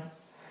 Yeah.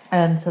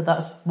 And so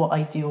that's what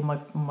I do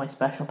on my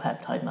special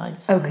peptide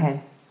nights.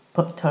 Okay.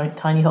 Put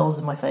tiny holes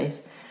in my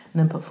face and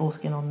then put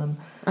foreskin on them.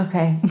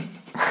 Okay.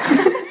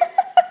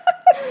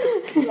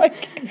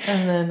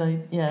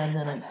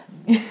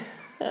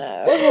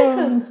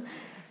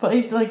 But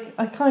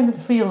I kind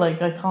of feel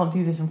like I can't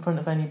do this in front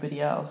of anybody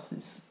else.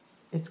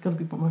 It's going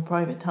to be my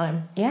private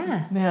time.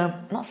 Yeah.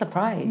 Yeah. Not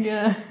surprised.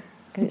 Yeah.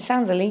 Because it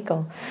sounds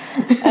illegal.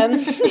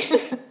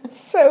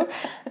 So,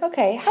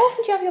 okay. How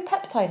often do you have your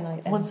peptide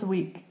night then? Once a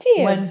week. Do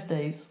you?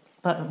 Wednesdays,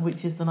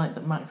 which is the night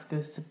that Max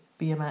goes to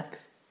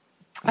BMX.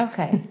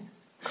 Okay.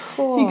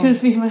 Cool. He goes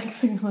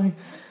BMXing and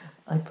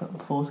I put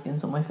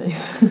foreskins on my face.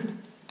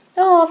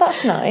 Oh,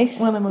 that's nice.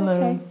 When I'm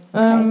alone.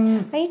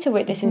 Okay. I need to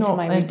work this into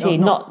my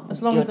routine. Not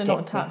as long as they're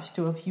not attached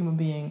to a human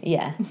being.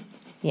 Yeah.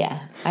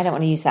 I don't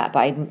want to use that,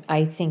 but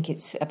I think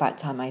it's about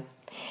time I...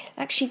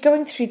 Actually,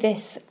 going through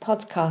this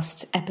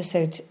podcast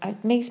episode,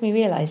 it makes me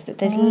realise that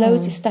there's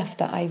loads of stuff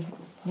that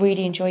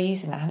really enjoy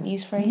using that. I haven't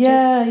used for ages.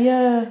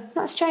 Yeah.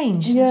 That's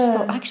strange. Yeah. I just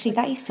thought, actually,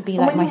 that used to be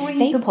like my staple. When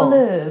you read the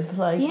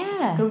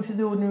blurb, go to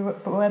the Ordinary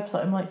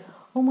website, I'm like,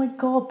 oh my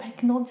God,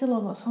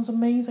 Pecnodulon, that sounds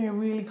amazing. I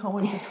really can't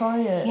wait to try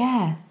it.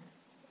 Yeah.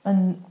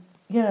 And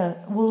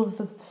all of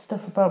the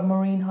stuff about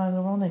marine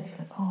hyaluronics,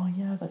 like, oh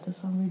yeah, that does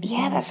sound really good.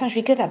 Yeah, that sounds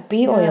really good. That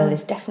bee oil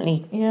is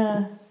definitely...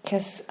 Yeah.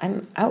 Because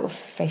I'm out of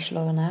facial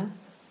oil now.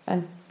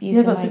 I'm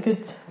using that's a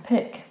good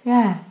pick.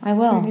 Yeah, I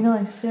will. It's really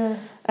nice, yeah.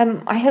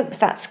 I hope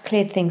that's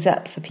cleared things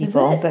up for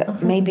people,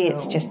 but maybe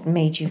it's just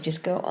made you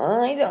just go,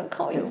 I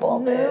can't be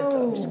bothered.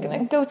 I'm just going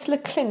to go to the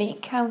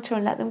Clinique counter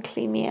and let them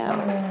clean me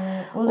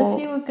out. Well,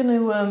 if you were going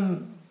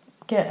to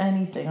get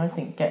anything, I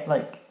think get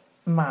like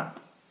MAP,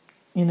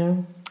 you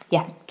know?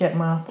 Yeah. Get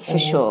MAP. For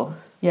sure.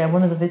 Yeah,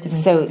 one of the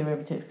vitamin C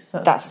derivatives.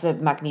 That's the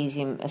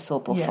magnesium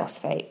ascorbyl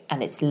phosphate,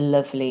 and it's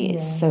lovely.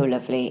 It's so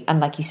lovely,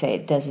 and like you say,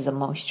 it does as a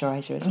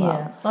moisturiser as well.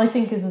 Yeah, I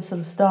think as a sort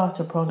of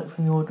starter product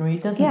from The Ordinary,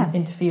 it doesn't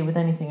interfere with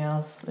anything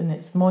else, and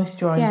it's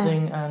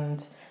moisturising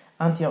and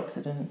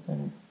antioxidant,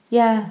 and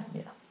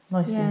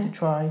nice thing to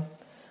try.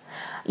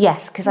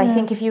 Yes, because I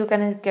think if you were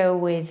going to go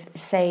with,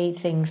 say,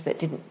 things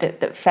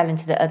that fell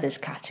into the others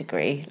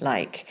category,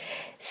 like,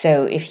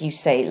 so if you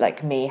say,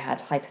 like me, had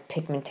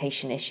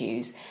hyperpigmentation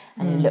issues,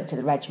 and you looked at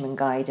the regimen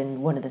guide,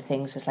 and one of the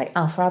things was like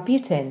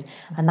alpha-arbutin,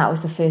 and that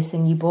was the first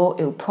thing you bought,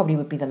 it probably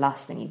would be the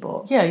last thing you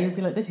bought. Yeah, you'd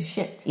be like, this is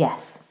shit.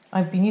 Yes.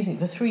 I've been using it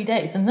for 3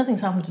 days, and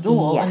nothing's happened at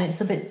all, and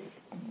it's a bit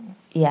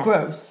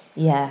gross.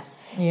 Yeah.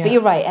 But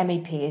you're right,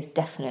 MEP is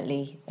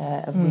definitely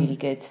a really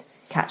good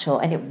catch-all,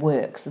 and it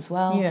works as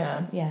well.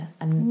 Yeah,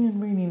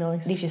 and really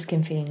nice. Leaves your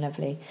skin feeling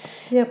lovely.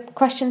 Yep.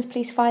 Questions,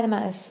 please fire them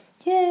at us.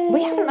 Yeah.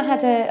 We haven't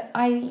had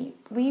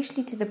we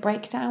usually do the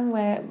breakdown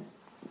where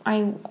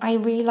I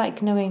really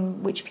like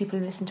knowing which people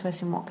listen to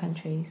us in what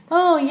countries.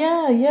 Oh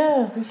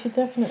yeah, we should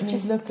definitely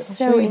just look at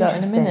so you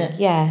that in a minute.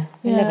 Yeah,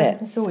 I love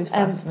it. It's always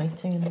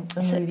fascinating and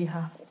really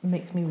happy.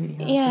 Makes me really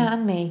happy. Yeah,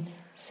 and me.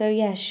 So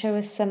yeah, show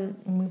us some.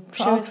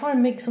 I'll try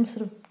and make some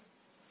sort of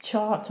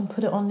chart and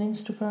put it on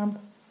Instagram.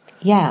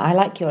 Yeah, I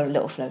like your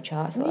little flow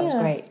chart. I thought that was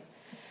great.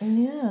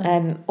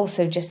 Yeah.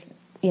 Also, just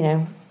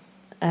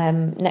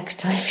next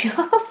time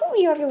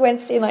you have your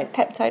Wednesday night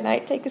peptide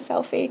night, take a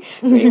selfie.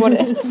 Really want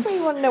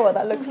to know what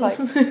that looks like,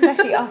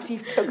 especially after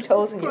you've poked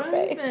holes in your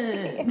face. I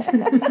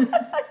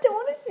don't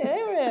want to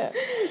share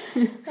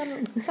it.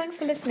 Thanks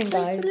for listening,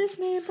 guys. Thanks for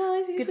listening.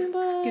 Bye. See you soon.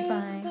 Bye.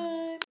 Goodbye.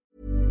 Bye.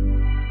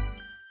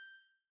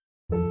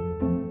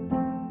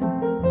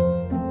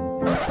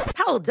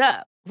 Hold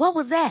up. What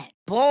was that?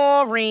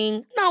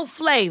 Boring. No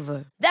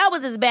flavor. That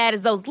was as bad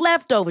as those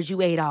leftovers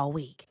you ate all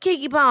week.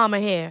 Keke Palmer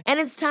here, and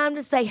it's time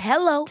to say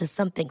hello to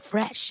something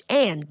fresh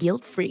and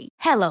guilt-free.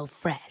 Hello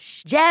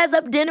Fresh. Jazz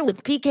up dinner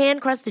with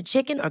pecan-crusted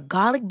chicken or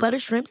garlic butter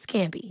shrimp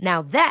scampi.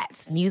 Now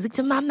that's music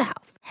to my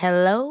mouth.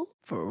 Hello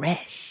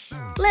Fresh.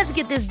 Let's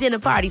get this dinner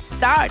party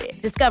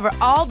started. Discover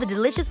all the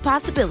delicious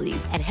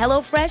possibilities at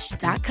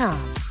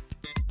HelloFresh.com.